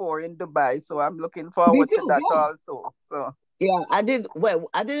ride before in Dubai, so I'm looking Me forward to too. that Yeah. also. So, Yeah, I did. Well,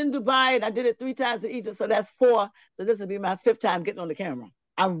 I did in Dubai, and I did it 3 times in Egypt, so that's four. So this will be my fifth time getting on the camera.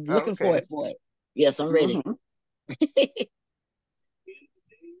 I'm looking for okay. it. Yes, I'm ready. Hmm.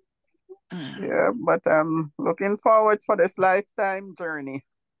 Yeah, but I'm looking forward for this lifetime journey.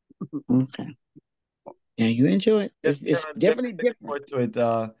 Okay. Yeah, you enjoy it. Yes, It's definitely definitely looking different. forward to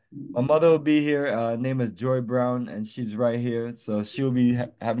it. My mother will be here. Her name is Joy Brown, and she's right here. So she'll be ha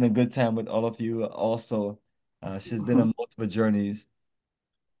having a good time with all of you also. She's been Mhm. on multiple journeys.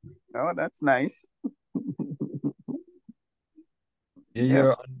 Oh, that's nice. Yeah,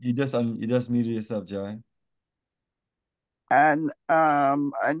 Yep. you just muted yourself, Joy. And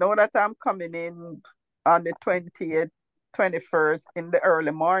I know that I'm coming in on the 20th, 21st in the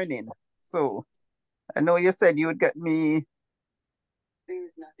early morning. So I know you said you would get me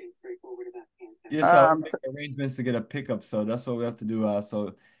Yes, we're um t- making arrangements to get a pickup, so that's what we have to do.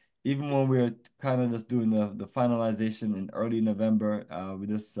 So even when we're kind of just doing the finalization in early November, we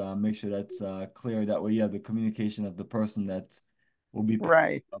just make sure that's clear. That way you have the communication of the person that will be picking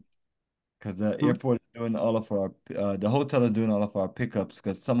right. up. Because the airport is doing all of our, the hotel is doing all of our pickups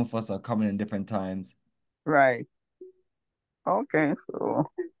because some of us are coming in different times. Right. Okay. So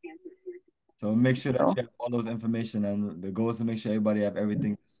So make sure that oh, you have all those information, and the goal is to make sure everybody have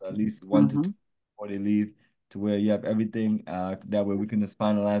everything at least 1 to 2 Mhm. before they leave, to where you have everything. That way we can just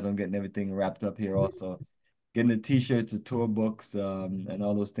finalize on getting everything wrapped up here also. Getting the t-shirts, the tour books, and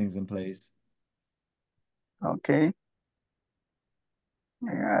all those things in place. okay.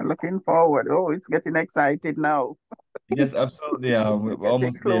 Yeah, looking forward. Oh, it's getting excited now. Yes, absolutely. We're We're getting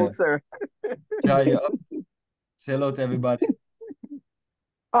almost there. closer. Jai, you up? Say hello to everybody.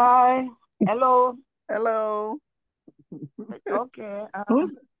 Hi, hello. Hello. Okay. Oh.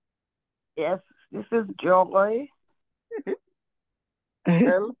 Yes, this is Joy.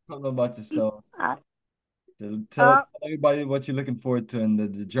 Well, Tell them about yourself. Uh, Tell uh, everybody what you're looking forward to and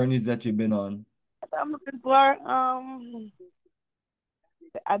the journeys that you've been on. I'm looking for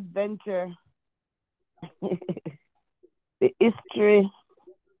the adventure, the history.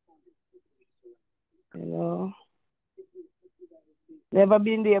 You know, never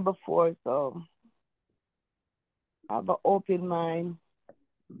been there before, so I have an open mind.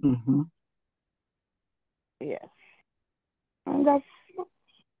 Mhm. Yes, and that's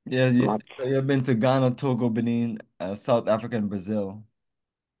Yeah, much. so you've been to Ghana, Togo, Benin, South Africa, and Brazil.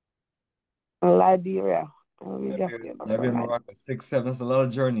 Liberia. We just Liberia, came back Liberia, from Liberia. Morocco, 6, 7. That's a lot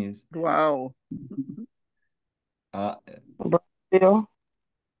of journeys. wow. Uh, Brazil.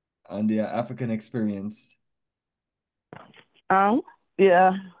 on the African experience.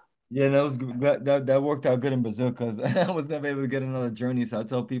 Yeah. Yeah, that was that worked out good in Brazil because I was never able to get another journey. So I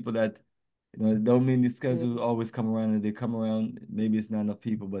tell people that, don't mean these schedules always come around, and they come around. Maybe it's not enough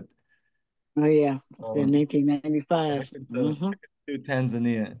people, but Oh yeah, in um, so 1995. looking to do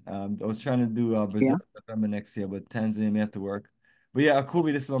Tanzania. I was trying to do Brazil Yeah. in November next year, but Tanzania may have to work. But yeah,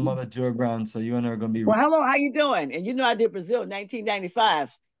 Akubi, this is my mother, Joy Brown. So you and her are gonna be Well, hello, how you doing? And you know I did Brazil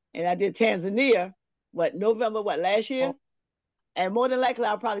 1995, and I did Tanzania, November, last year? And more than likely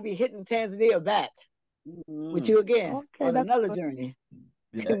I'll probably be hitting Tanzania back with Mm. you again Okay, on that's another good. journey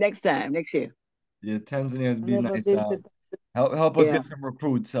yeah, next year. yeah. Tanzania would be Never nice. been to. Help us Yeah. get some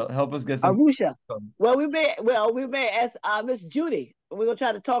recruits. Help us get some. Arusha. Well, we may ask Miss Judy. We're gonna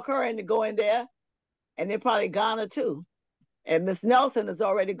try to talk her into going there, and then probably Ghana too. And Miss Nelson is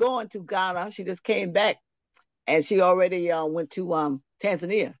already going to Ghana. She just came back, and she already went to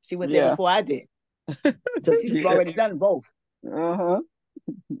Tanzania. She went there Yeah. before I did, so she's Yeah. already done both. Uh-huh.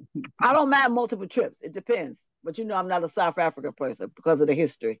 I don't mind multiple trips. It depends, but I'm not a South African person because of the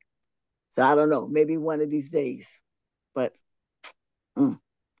history. So I don't know. Maybe one of these days, but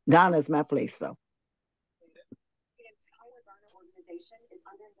Ghana is my place. So.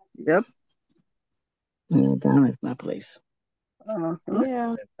 Yep. Yeah, Ghana is my place. Uh-huh.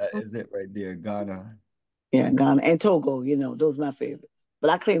 Yeah. That is it right there, Ghana. Yeah, Ghana and Togo, those are my favorites.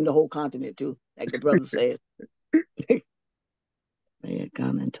 But I claim the whole continent too, like the brother said. Yeah,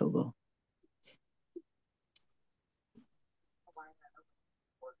 Ghana and Togo.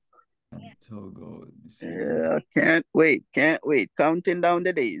 Togo. Let me see. Yeah, can't wait. Counting down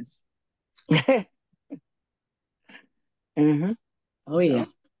the days. Mm-hmm. Oh yeah.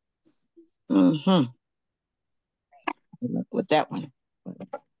 Mm-hmm. Good luck with that one.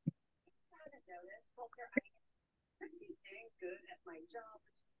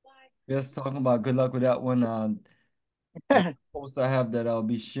 Just talking about good luck with that one. The posts I have that I'll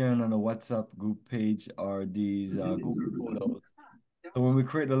be sharing on the WhatsApp group page are these Google Photos. So when we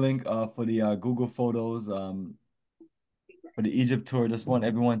create the link for the Google Photos for the Egypt tour, just want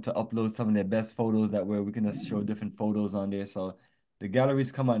everyone to upload some of their best photos. That way we can just show different photos on there. So the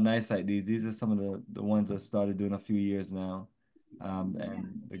galleries come out nice like these. These are some of the ones I started doing a few years now.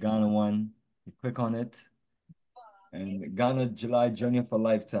 And the Ghana one, you click on it, and Ghana July Journey for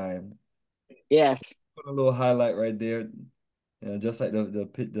Lifetime. Yes. Put a little highlight right there, just like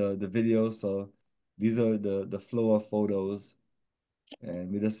the video. So these are the flow of photos,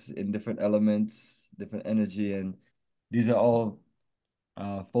 and we just in different elements, different energy, and these are all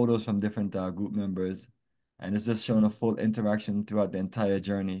photos from different group members, and it's just showing a full interaction throughout the entire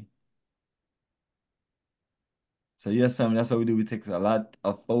journey. So yes, family, that's what we do. We take a lot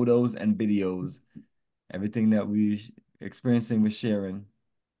of photos and videos, everything that we experiencing, we're sharing.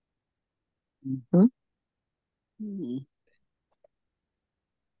 Mm-hmm. Mhm.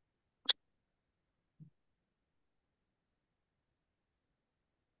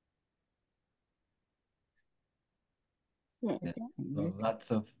 Yeah, Yeah. So okay.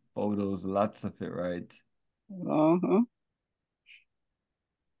 lots of photos, lots of it, right? Uh-huh.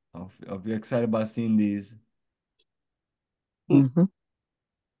 I'll be excited about seeing these. Mm-hmm.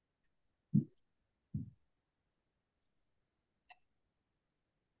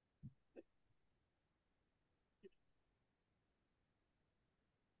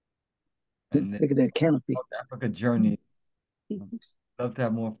 And then Look at that canopy. South Africa journey. I'd love to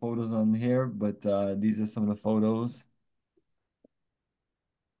have more photos on here, but these are some of the photos.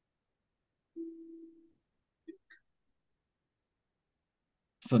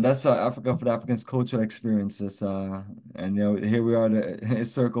 So that's Africa for the Africans cultural experiences. And here we are, the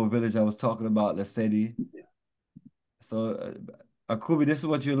historical village I was talking about, the city. So, Akubi, this is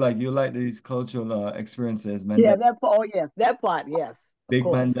what you like. You like these cultural experiences, Yeah, Mandela, that part. Oh, yes, that part. Yes, of big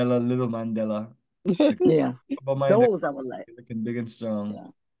course. Mandela, little Mandela. Like, Yeah, Bomani, those I would like. looking big and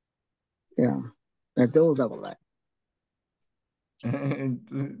strong. Yeah, yeah, those I would like.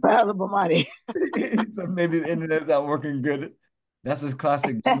 And Proud of Bomani. so maybe the internet's not working good. That's his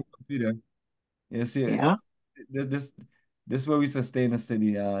classic gaming computer. You see, Yeah. this this this is where we sustain the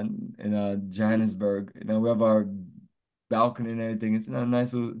city in Johannesburg. We have our balcony and everything. It's a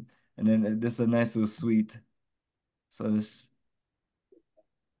nice little, and then this is a nice little suite. So this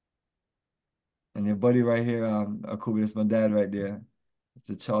and your buddy right here, Akubi, that's my dad right there. It's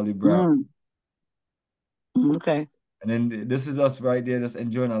a Charlie Brown. Mm. Okay. And then this is us right there, just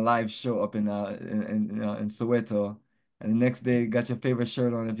enjoying a live show up in Soweto. And the next day, got your favorite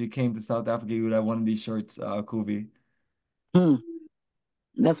shirt on. If you came to South Africa, you would have one of these shirts, Kubi. Hmm.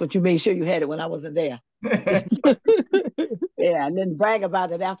 That's what you made sure you had it when I wasn't there. Yeah, and then brag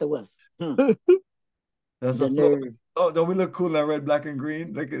about it afterwards. That's The a flow. nerve. Oh, don't we look cool in red, black, and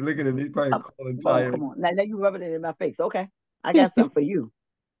green? Look at him. He's probably cool and Oh, tired. come on. Now you rubbing it in my face. Okay. I got something for you.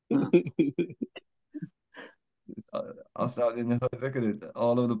 Us out in the hood. Look at it,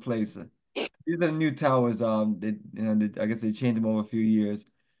 all over the place. These are the new towers. I guess they changed them over a few years.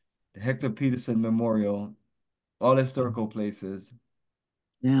 The Hector Peterson Memorial, all historical places.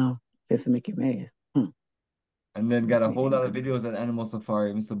 Yeah, just to make you mad. And then got a whole lot of videos at Animal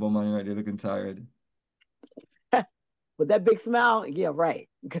Safari. Mr. Bomani right there looking tired. With that big smile, yeah, right.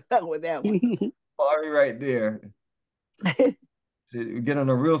 With that one. Safari right there. See, we get on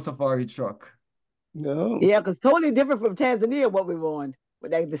a real safari truck. No. Yeah, because totally different from Tanzania what we were on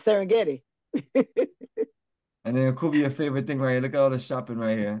with like the Serengeti. And then it could be your favorite thing right here. Look at all the shopping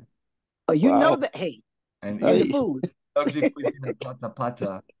right here. Oh, you know Wow. that. Hey, And and the even Hey. food. luxury cuisine and pata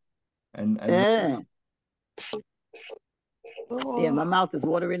pata. And Yeah, yeah, my Oh, mouth is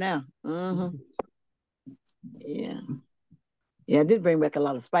watery now. Yeah. Yeah, I did bring back a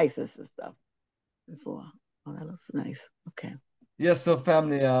lot of spices and stuff before. Oh, that looks nice. Okay. yes, so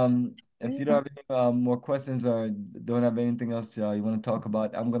family, if you don't have any more questions or don't have anything else you want to talk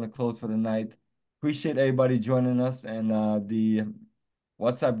about, I'm gonna close for the night. Appreciate everybody joining us, and the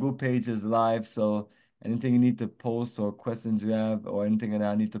WhatsApp group page is live. So anything you need to post or questions you have or anything that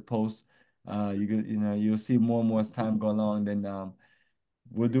I need to post, you'll see more and more as time go along. Then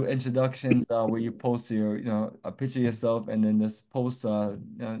we'll do introductions where you post a picture of yourself and then just post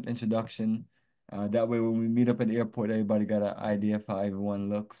introduction. That way, when we meet up at the airport, everybody got an idea of how everyone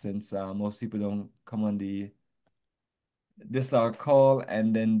looks, since most people don't come on this call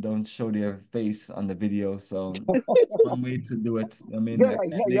and then don't show their face on the video. So one way to do it. I mean, Good. I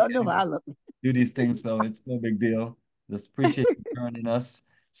Yeah, can't make y'all know how I anyone look. do these things, so it's no big deal. Just appreciate you joining us.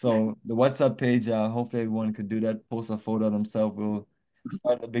 So the WhatsApp page, hopefully everyone could do that, post a photo of themselves. We'll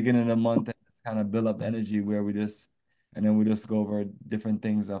start at the beginning of the month and just kind of build up the energy where and then we just go over different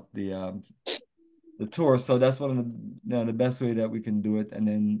things of the tour. So that's one of the best way that we can do it. And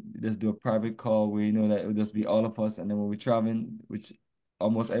then just do a private call where you know that it will just be all of us. And then when we're traveling, which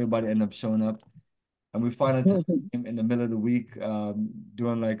almost everybody end up showing up, and we find a time in the middle of the week,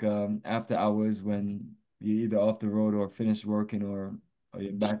 doing like after hours when you're either off the road or finished working, or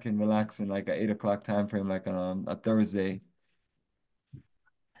you're back and relaxing, like at 8 o'clock time frame, like on a Thursday.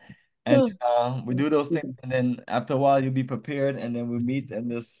 And we do those things, and then after a while you'll be prepared, and then we meet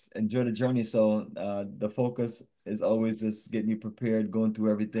and just enjoy the journey. So the focus is always just getting you prepared, going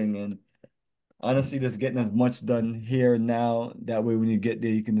through everything, and honestly just getting as much done here now. That way when you get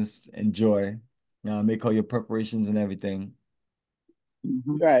there, you can just enjoy, make all your preparations and everything.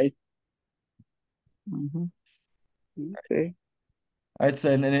 Right. Mm-hmm. Okay. All right,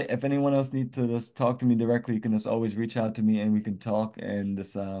 so and then if anyone else needs to just talk to me directly, you can just always reach out to me and we can talk and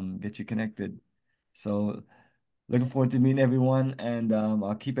just get you connected. So looking forward to meeting everyone, and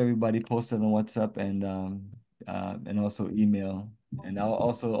I'll keep everybody posted on WhatsApp and also email. And I'll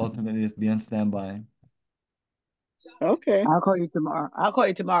also ultimately just be on standby. Okay. I'll call you tomorrow. I'll call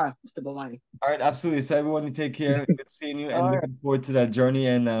you tomorrow, Mr. Bomani. All right, absolutely. So everyone, you take care. Good seeing you and All right. looking forward to that journey.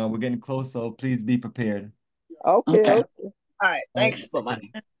 And we're getting close, so please be prepared. Okay. Okay. Okay. All right. All right. Thanks,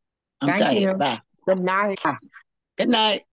 Bomani. I'm Thank tired. you. Bye. Good night. Good night.